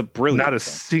 That's a brilliant. Not a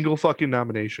film. single fucking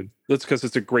nomination. That's because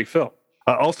it's a great film.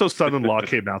 Also, Son-in-Law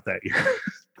came out that year.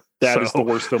 That is So- the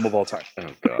worst film of all time. Oh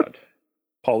God.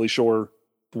 Pauly Shore,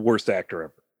 the worst actor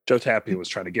ever. Joe Tapia was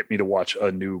trying to get me to watch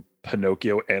a new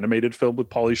Pinocchio animated film with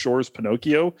Pauly Shore's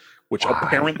Pinocchio, which Why?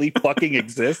 apparently fucking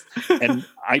exists, and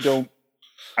I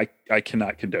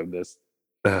cannot condone this.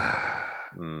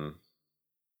 Mm.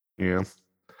 Yeah.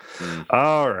 Mm.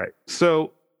 All right.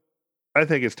 So I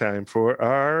think it's time for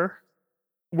our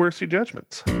Worsty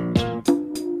judgments.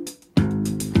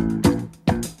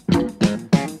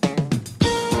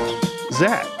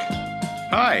 Zach,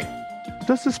 Hi.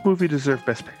 does this movie deserve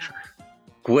Best Picture?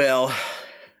 Well,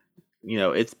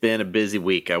 it's been a busy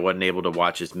week. I wasn't able to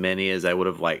watch as many as I would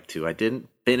have liked to. I didn't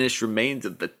finish Remains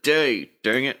of the Day,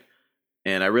 dang it.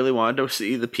 And I really wanted to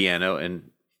see The Piano and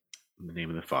In the Name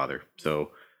of the Father.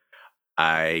 So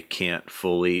I can't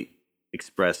fully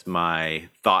express my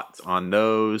thoughts on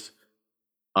those.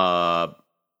 The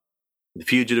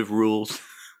Fugitive rules.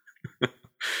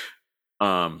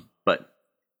 But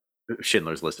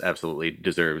Schindler's List absolutely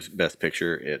deserves Best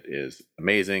Picture. It is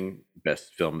amazing.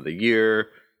 Best Film of the Year.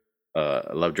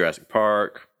 I love Jurassic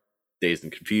Park, Dazed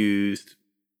and Confused,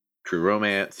 True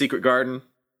Romance, Secret Garden.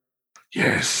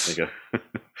 Yes.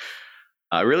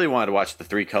 I really wanted to watch the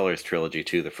Three Colors trilogy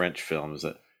too, the French films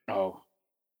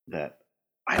that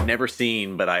I've never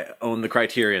seen, but I own the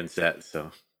Criterion set.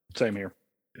 So same here.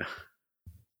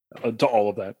 To all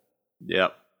of that.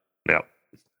 Yep.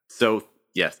 So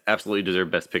yes, absolutely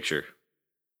deserve Best Picture.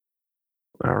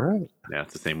 All right. Yeah,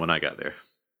 it's the same one I got there.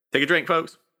 Take a drink,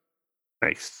 folks.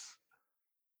 Nice.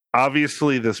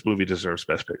 Obviously, this movie deserves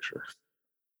Best Picture.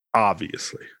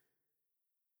 Obviously.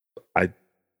 I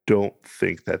don't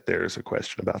think that there's a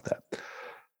question about that.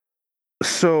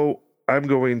 So I'm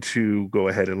going to go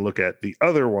ahead and look at the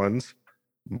other ones,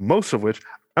 most of which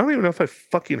I don't even know if I've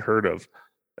fucking heard of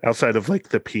outside of like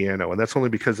The Piano. And that's only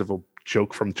because of a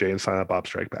joke from Jay and Silent Bob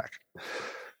Strike Back.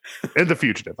 And The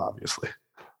Fugitive, obviously.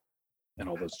 And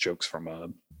all those jokes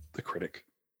from The Critic.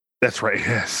 That's right,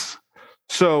 yes.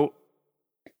 So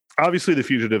obviously The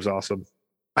Fugitive's awesome.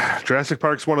 Jurassic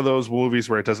Park's one of those movies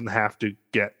where it doesn't have to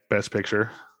get Best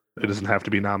Picture. It doesn't have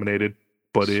to be nominated,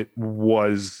 but it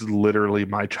was literally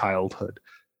my childhood.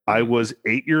 I was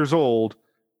 8 years old,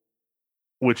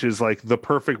 which is like the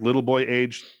perfect little boy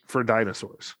age for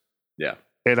dinosaurs. Yeah.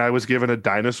 And I was given a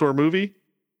dinosaur movie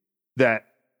that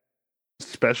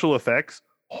special effects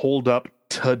hold up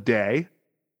today.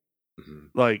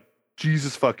 Like,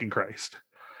 Jesus fucking Christ.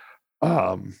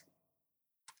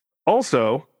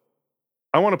 Also,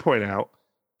 I want to point out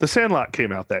The Sandlot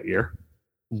came out that year.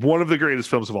 One of the greatest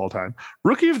films of all time.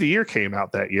 Rookie of the Year came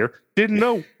out that year. Didn't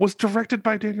know was directed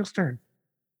by Daniel Stern.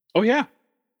 Oh yeah.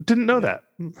 Didn't know that.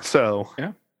 So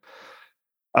yeah.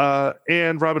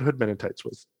 And Robin Hood Men in Tights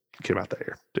came out that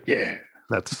year. Yeah.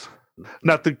 That's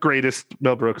not the greatest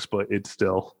Mel Brooks, but it's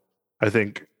still, I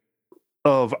think,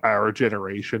 of our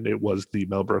generation, it was the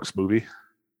Mel Brooks movie.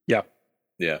 Yeah.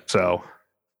 Yeah. So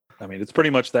I mean, it's pretty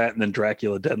much that, and then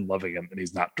Dracula Dead and Loving Him, and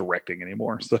he's not directing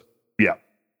anymore. So yeah.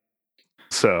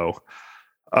 So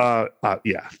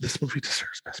yeah, this movie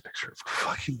deserves Best Picture. Of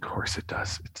fucking course it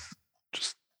does. It's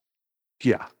just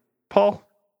yeah. Paul?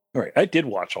 All right. I did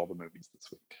watch all the movies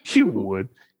this week. You would.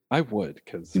 I would,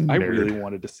 because I really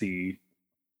wanted to see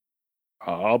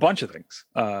a bunch of things.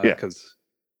 Because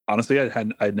honestly,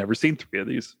 I'd never seen 3 of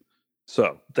these.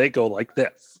 So they go like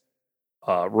this.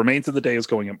 Remains of the Day is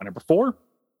going at my number 4.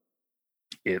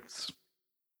 It's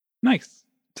nice.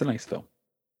 It's a nice film.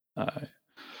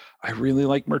 I really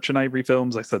like Merchant Ivory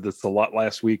films. I said this a lot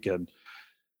last week, and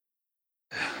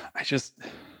I don't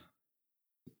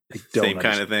same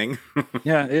kind of thing.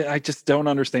 Yeah, I just don't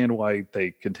understand why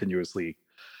they continuously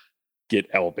get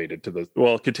elevated to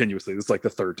continuously. This is like the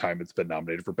 3rd time it's been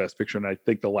nominated for Best Picture, and I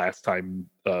think the last time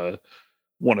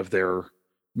one of their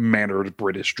mannered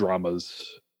British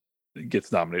dramas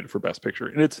gets nominated for Best Picture,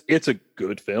 and it's a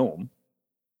good film,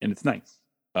 and it's nice.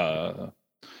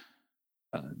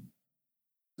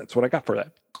 That's what I got for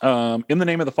that. In the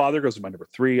Name of the Father goes to my number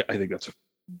 3. I think that's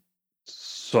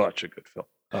such a good film.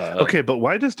 Okay, but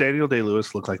why does Daniel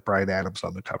Day-Lewis look like Bryan Adams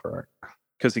on the cover art?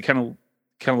 Because he kind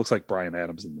of looks like Bryan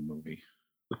Adams in the movie.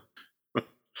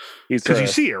 Because you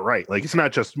see it, right? Like, it's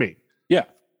not just me. Yeah.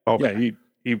 Okay. Yeah,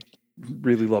 he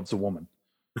really loves a woman.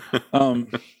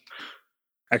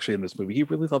 Actually, in this movie, he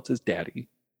really loves his daddy,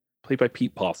 played by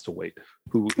Pete Postlewaite,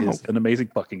 who is an amazing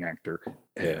fucking actor,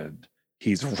 and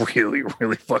he's really,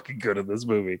 really fucking good in this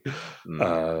movie.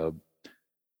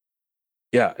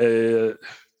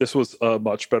 This was a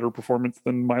much better performance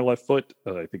than My Left Foot.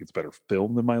 I think it's better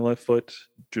film than My Left Foot.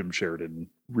 Jim Sheridan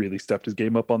really stepped his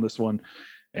game up on this one.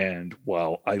 And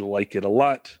while I like it a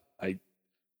lot, I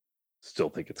still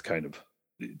think it's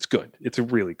good. It's a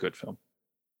really good film.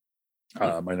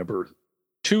 My number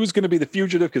 2 is going to be The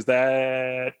Fugitive, because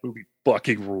that movie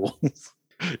fucking rules.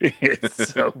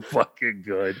 It's so fucking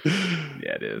good.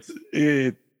 Yeah, it is.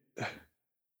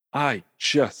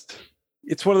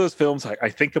 It's one of those films I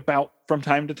think about from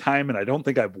time to time, and I don't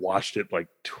think I've watched it like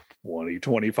 20,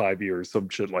 25 years, some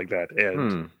shit like that.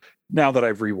 And now that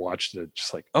I've rewatched it,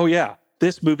 just like, oh yeah,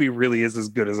 this movie really is as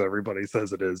good as everybody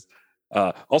says it is.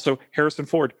 Also, Harrison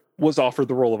Ford was offered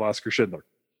the role of Oskar Schindler.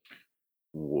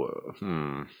 Whoa.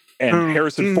 And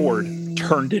Harrison Ford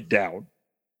turned it down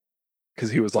because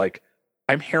he was like,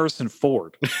 I'm Harrison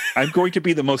Ford. I'm going to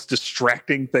be the most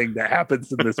distracting thing that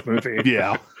happens in this movie.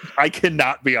 Yeah. I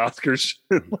cannot be Oskar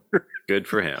Schindler. Good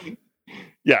for him.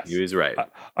 Yes. He was right.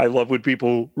 I love when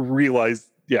people realize,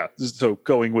 yeah. So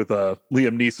going with Liam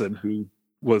Neeson, who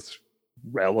was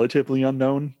relatively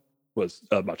unknown, was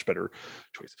a much better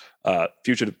choice.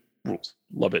 Fugitive Rules.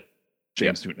 Love it.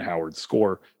 James Newton Howard's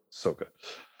score. So good.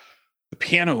 The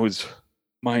piano is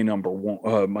my number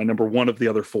one. My number one of the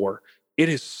other four. It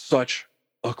is such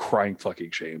a crying fucking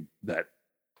shame that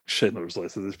Schindler's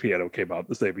List of this piano came out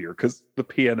the same year, because the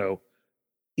piano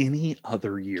any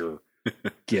other year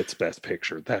gets Best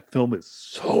Picture. That film is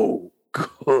so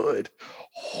good.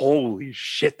 Holy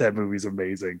shit, that movie's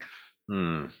amazing.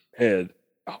 And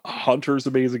Hunter's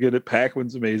amazing in it.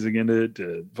 Paquin's amazing in it.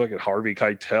 Fucking Harvey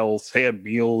Keitel. Sam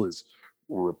Neill is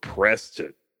repressed.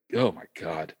 Oh my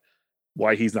god.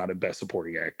 Why he's not in Best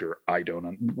Supporting Actor, I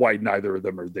don't. Why neither of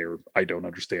them are there, I don't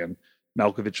understand.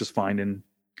 Malkovich is fine in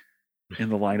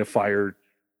The Line of Fire.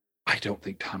 I don't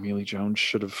think Tommy Lee Jones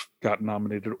should have gotten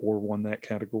nominated or won that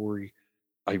category.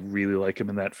 I really like him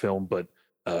in that film, but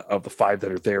of the five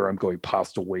that are there, I'm going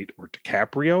Pasta Wait or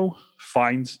DiCaprio.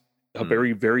 Finds a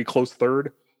very, very close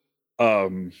third.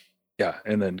 Yeah,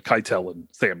 and then Keitel and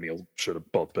Sam Neill should have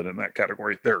both been in that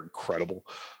category. They're incredible.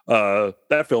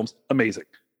 That film's amazing.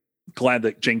 Glad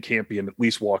that Jane Campion at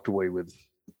least walked away with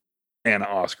an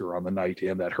Oscar on the night,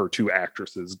 and that her two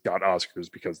actresses got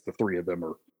Oscars, because the three of them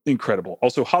are incredible.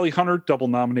 Also, Holly Hunter double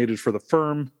nominated for The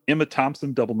Firm. Emma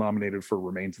Thompson double nominated for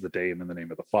Remains of the Day and In the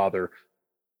Name of the Father.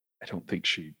 I don't think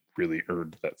she really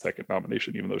earned that second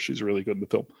nomination, even though she's really good in the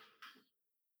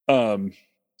film.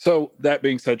 So that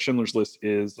being said, Schindler's List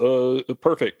is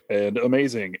perfect and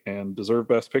amazing and deserved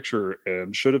Best Picture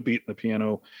and should have beaten The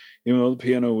Piano, even though The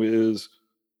Piano is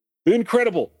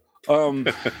incredible.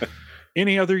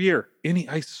 Any other year,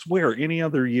 I swear, any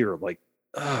other year, like,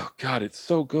 oh god, it's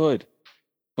so good.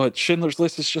 But Schindler's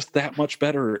List is just that much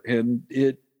better, and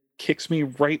it kicks me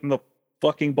right in the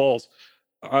fucking balls.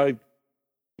 I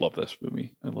love this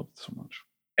movie. I love it so much.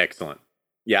 Excellent.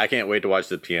 Yeah, I can't wait to watch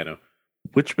The Piano.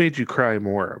 Which made you cry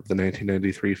more of the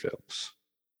 1993 films?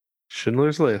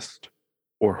 Schindler's List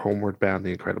or Homeward Bound: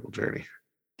 The Incredible Journey?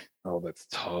 Oh, that's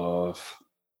tough.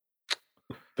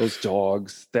 Those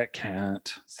dogs, that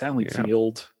cat, Sally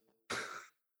Field.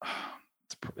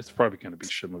 It's probably going to be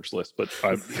Schindler's List, but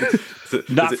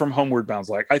not from Homeward Bound's.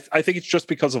 Like, I think it's just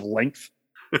because of length.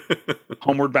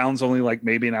 Homeward Bound's only like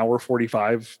maybe an hour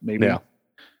 45, maybe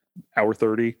hour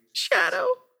 30. Shadow.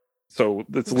 So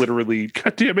that's literally,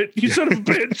 god damn it, you son of a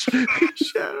bitch.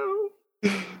 Shadow.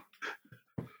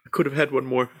 I could have had one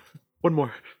more.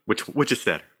 Which is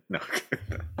sadder? No.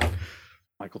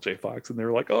 Michael J. Fox, and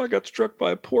they're like, "Oh, I got struck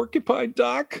by a porcupine,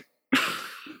 Doc."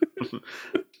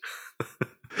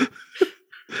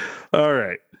 All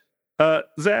right,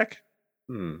 Zach.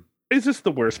 Is this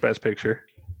the worst Best Picture?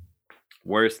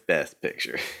 Worst Best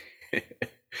Picture.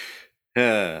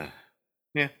 Yeah,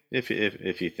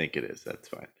 if you think it is, that's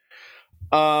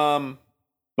fine.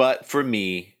 But for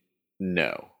me,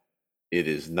 no, it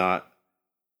is not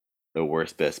the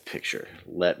worst Best Picture.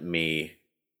 Let me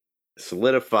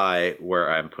solidify where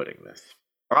I'm putting this.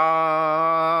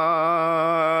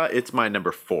 It's my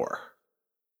number 4.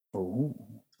 Oh,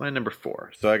 it's my number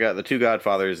 4. So I got The Two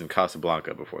Godfathers and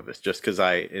Casablanca before this, just because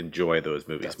I enjoy those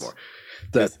movies more.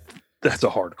 That's a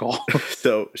hard call.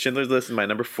 So Schindler's List is my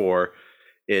number 4.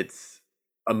 It's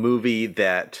a movie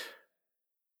that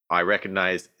I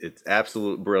recognize its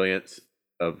absolute brilliance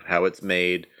of how it's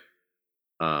made,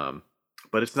 but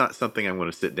it's not something I'm going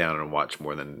to sit down and watch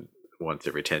more than once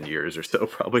every 10 years or so,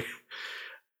 probably.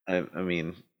 I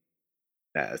mean,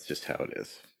 that's just how it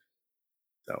is.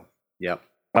 So, yep.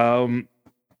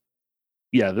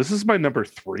 Yeah, this is my number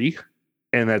 3,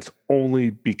 and that's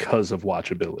only because of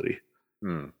watchability.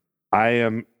 I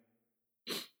am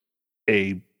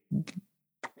a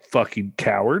fucking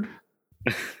coward,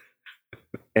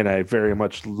 and I very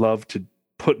much love to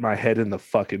put my head in the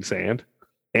fucking sand.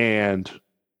 And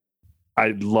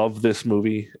I love this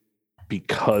movie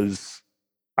because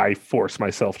I force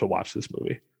myself to watch this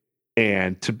movie.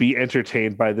 And to be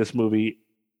entertained by this movie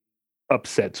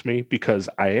upsets me because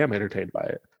I am entertained by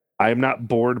it. I am not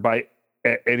bored by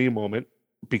at any moment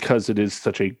because it is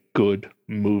such a good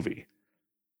movie.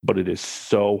 But it is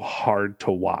so hard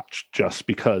to watch just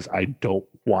because I don't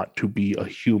want to be a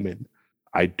human.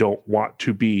 I don't want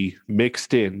to be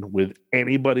mixed in with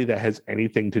anybody that has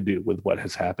anything to do with what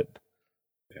has happened.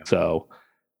 Yeah. So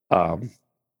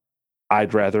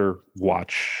I'd rather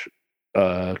watch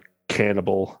a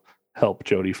cannibal help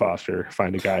Jodie Foster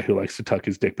find a guy who likes to tuck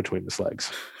his dick between his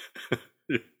legs.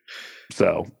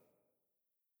 So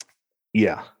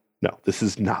Yeah. No, this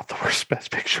is not the worst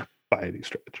Best Picture by any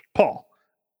stretch. Paul,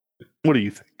 what do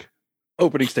you think?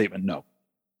 Opening statement, no.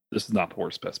 This is not the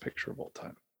worst Best Picture of all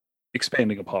time.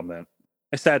 Expanding upon that,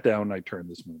 I sat down and I turned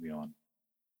this movie on.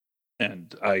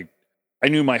 And I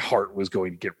knew my heart was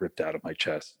going to get ripped out of my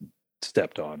chest, and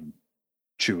stepped on,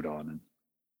 chewed on, and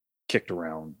kicked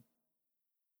around,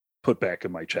 put back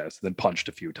in my chest, then punched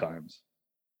a few times.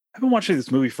 I've been watching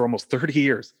this movie for almost 30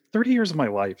 years. 30 years of my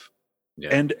life. Yeah.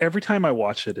 And every time I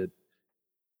watch it, it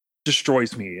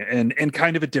destroys me in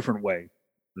kind of a different way,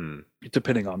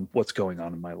 depending on what's going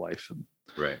on in my life. And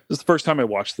Right. this is the first time I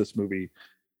watched this movie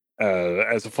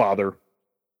as a father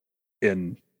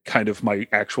in kind of my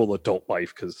actual adult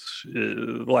life, because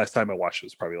the last time I watched it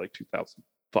was probably like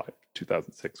 2005,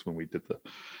 2006 when we did the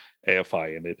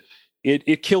AFI, and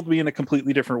it killed me in a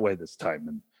completely different way this time.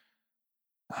 And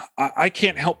I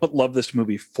can't help but love this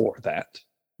movie for that.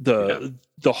 The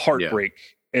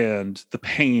heartbreak and the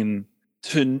pain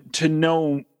to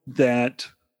know that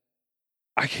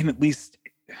I can at least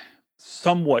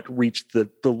somewhat reach the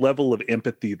level of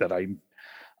empathy that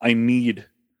I need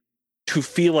to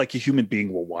feel like a human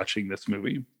being while watching this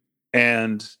movie,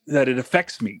 and that it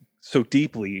affects me so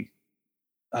deeply,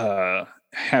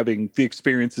 having the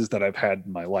experiences that I've had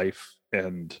in my life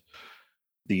and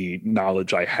the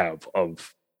knowledge I have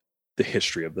of the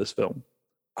history of this film.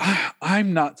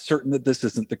 I'm not certain that this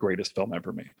isn't the greatest film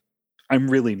ever made. I'm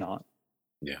really not.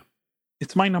 Yeah.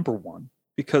 It's my number one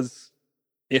because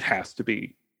it has to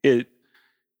be. It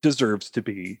deserves to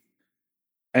be.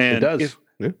 And it does.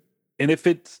 And if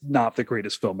it's not the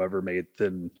greatest film ever made,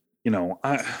 then,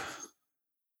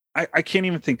 I can't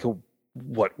even think of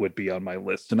what would be on my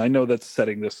list. And I know that's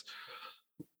setting this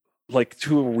like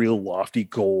to a real lofty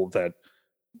goal that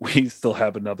we still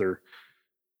have another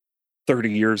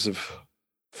 30 years of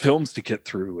films to get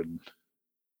through, and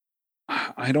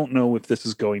I don't know if this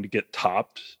is going to get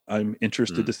topped. I'm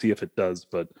interested to see if it does,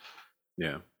 but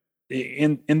yeah,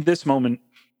 in this moment,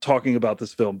 talking about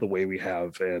this film the way we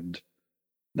have, and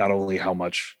not only how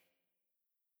much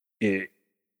it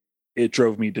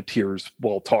drove me to tears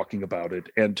while talking about it,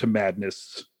 and to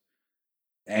madness,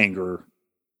 anger,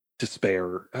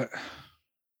 despair.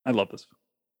 I love this film.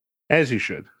 As you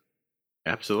should.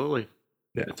 Absolutely.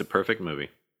 Yeah. It's a perfect movie.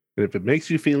 And if it makes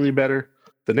you feel any better,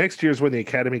 the next year's when the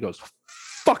Academy goes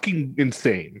fucking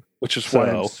insane. Which is why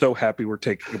I'm so happy we're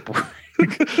taking a break.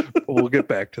 We'll get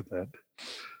back to that.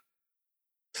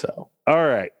 So, all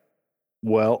right.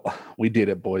 Well, we did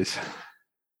it, boys.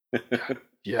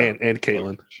 Yeah. And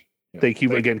Caitlin. Yeah. Thank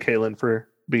you again, Caitlin, for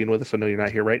being with us. I know you're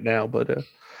not here right now, but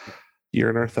you're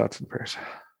in our thoughts and prayers.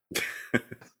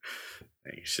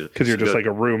 Because you're just like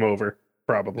a room over,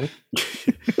 probably.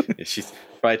 She's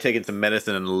probably taking some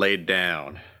medicine and laid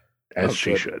down. As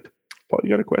she should. Paul, you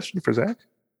got a question for Zach?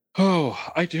 Oh,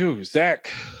 I do.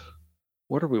 Zach,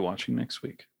 what are we watching next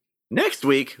week? Next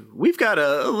week, we've got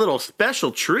a little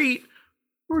special treat.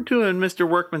 We're doing Mr.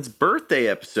 Workman's birthday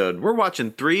episode. We're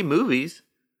watching 3 movies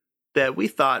that we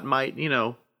thought might,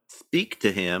 speak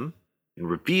to him and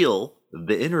reveal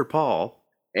the inner Paul.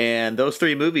 And those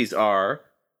 3 movies are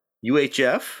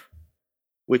UHF,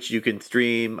 which you can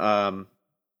stream on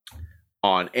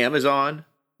Amazon,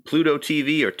 Pluto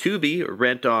TV, or Tubi, or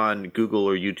rent on Google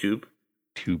or YouTube.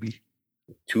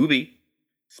 Tubi.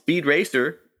 Speed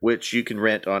Racer, which you can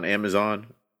rent on Amazon,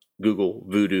 Google,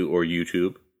 Vudu, or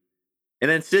YouTube. And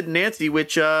then Sid and Nancy,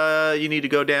 which you need to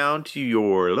go down to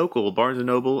your local Barnes &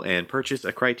 Noble and purchase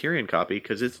a Criterion copy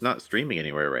because it's not streaming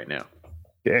anywhere right now.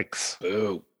 Yikes.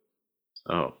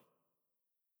 Oh.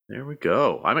 There we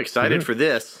go. I'm excited for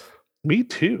this. Me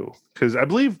too. Because I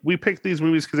believe we picked these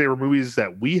movies because they were movies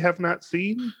that we have not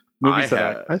seen. Movies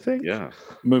I think. Yeah.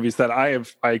 Movies that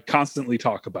I constantly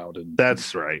talk about. And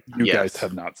that's right. You guys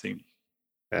have not seen.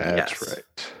 That's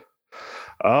right.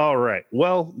 All right.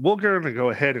 Well, we're going to go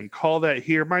ahead and call that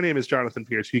here. My name is Jonathan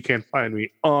Pierce. You can find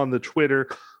me on the Twitter,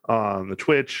 on the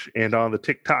Twitch, and on the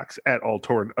TikToks at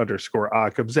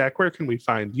 @Altorn_Occam. Zach, where can we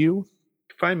find you?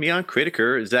 Find me on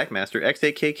Critiker, Zachmaster,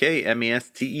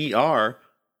 XAKKMESTER,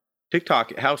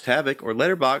 TikTok, House Havoc, or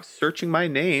Letterboxd, searching my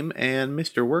name and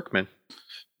Mr. Workman.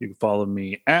 You can follow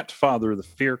me at Father of the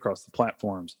Fear across the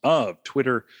platforms of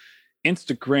Twitter,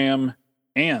 Instagram,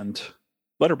 and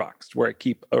Letterboxd, where I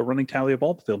keep a running tally of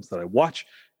all the films that I watch.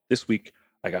 This week,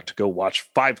 I got to go watch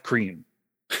 5 Cream.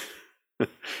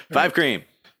 5 Cream.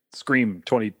 Scream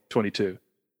 2022.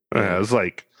 I was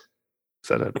like, is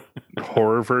that a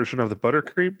horror version of the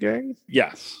Buttercream Gang?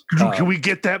 Yes. Can we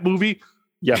get that movie?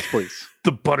 Yes, please.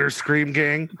 The Butterscream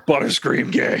Gang?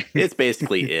 Butterscream Gang. It's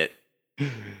basically it.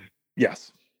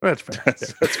 Yes. That's fair.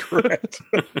 That's correct.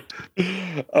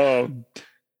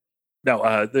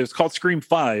 No, it's called Scream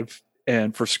 5.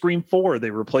 And for Scream 4, they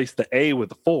replaced the A with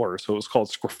the 4. So it was called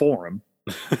Screforum.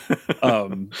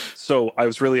 So I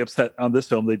was really upset on this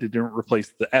film. They didn't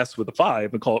replace the S with the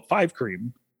 5 and call it Five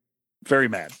Cream. Very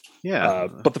mad. Yeah.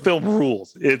 But the film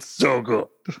rules. It's so good.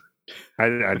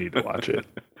 I need to watch it.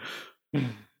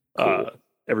 Cool.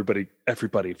 Everybody,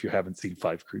 if you haven't seen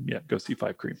Five Cream yet, go see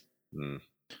Five Cream.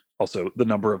 Also, the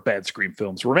number of bad Scream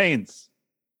films remains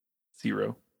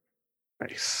 0.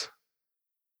 Nice.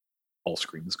 All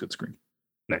Scream is good Scream.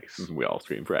 Nice. We all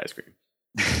scream for ice cream.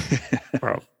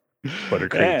 Well,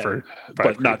 buttercream for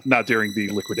but not during the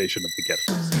liquidation of the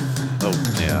ghetto. Oh,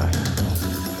 yeah.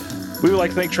 We would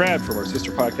like to thank Trad from our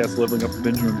sister podcast, Leveling Up with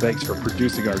Benjamin Banks, for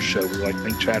producing our show. We would like to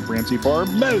thank Chad Ramsey for our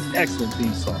most excellent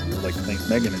theme song. We would like to thank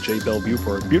Megan and Jay Bellevue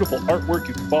for our beautiful artwork.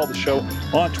 You can follow the show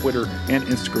on Twitter and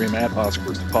Instagram at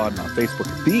OscarWorsty and on Facebook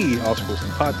at The Oscar Worsty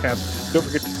Podcast. Don't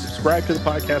forget to subscribe to the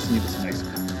podcast and leave us a nice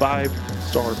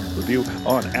 5-star review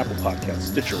on Apple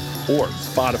Podcasts, Stitcher, or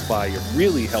Spotify. It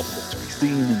really helps us to be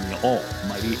seen in the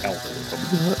almighty algorithm.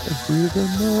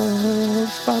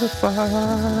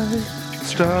 Spotify.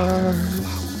 Stars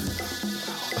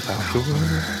without the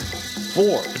word.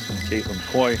 For Caitlin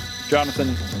McCoy,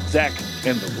 Jonathan, Zach,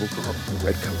 and the little girl in the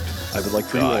red coat, I would like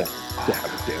for you all to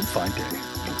have a damn fine day,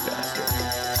 you bastard.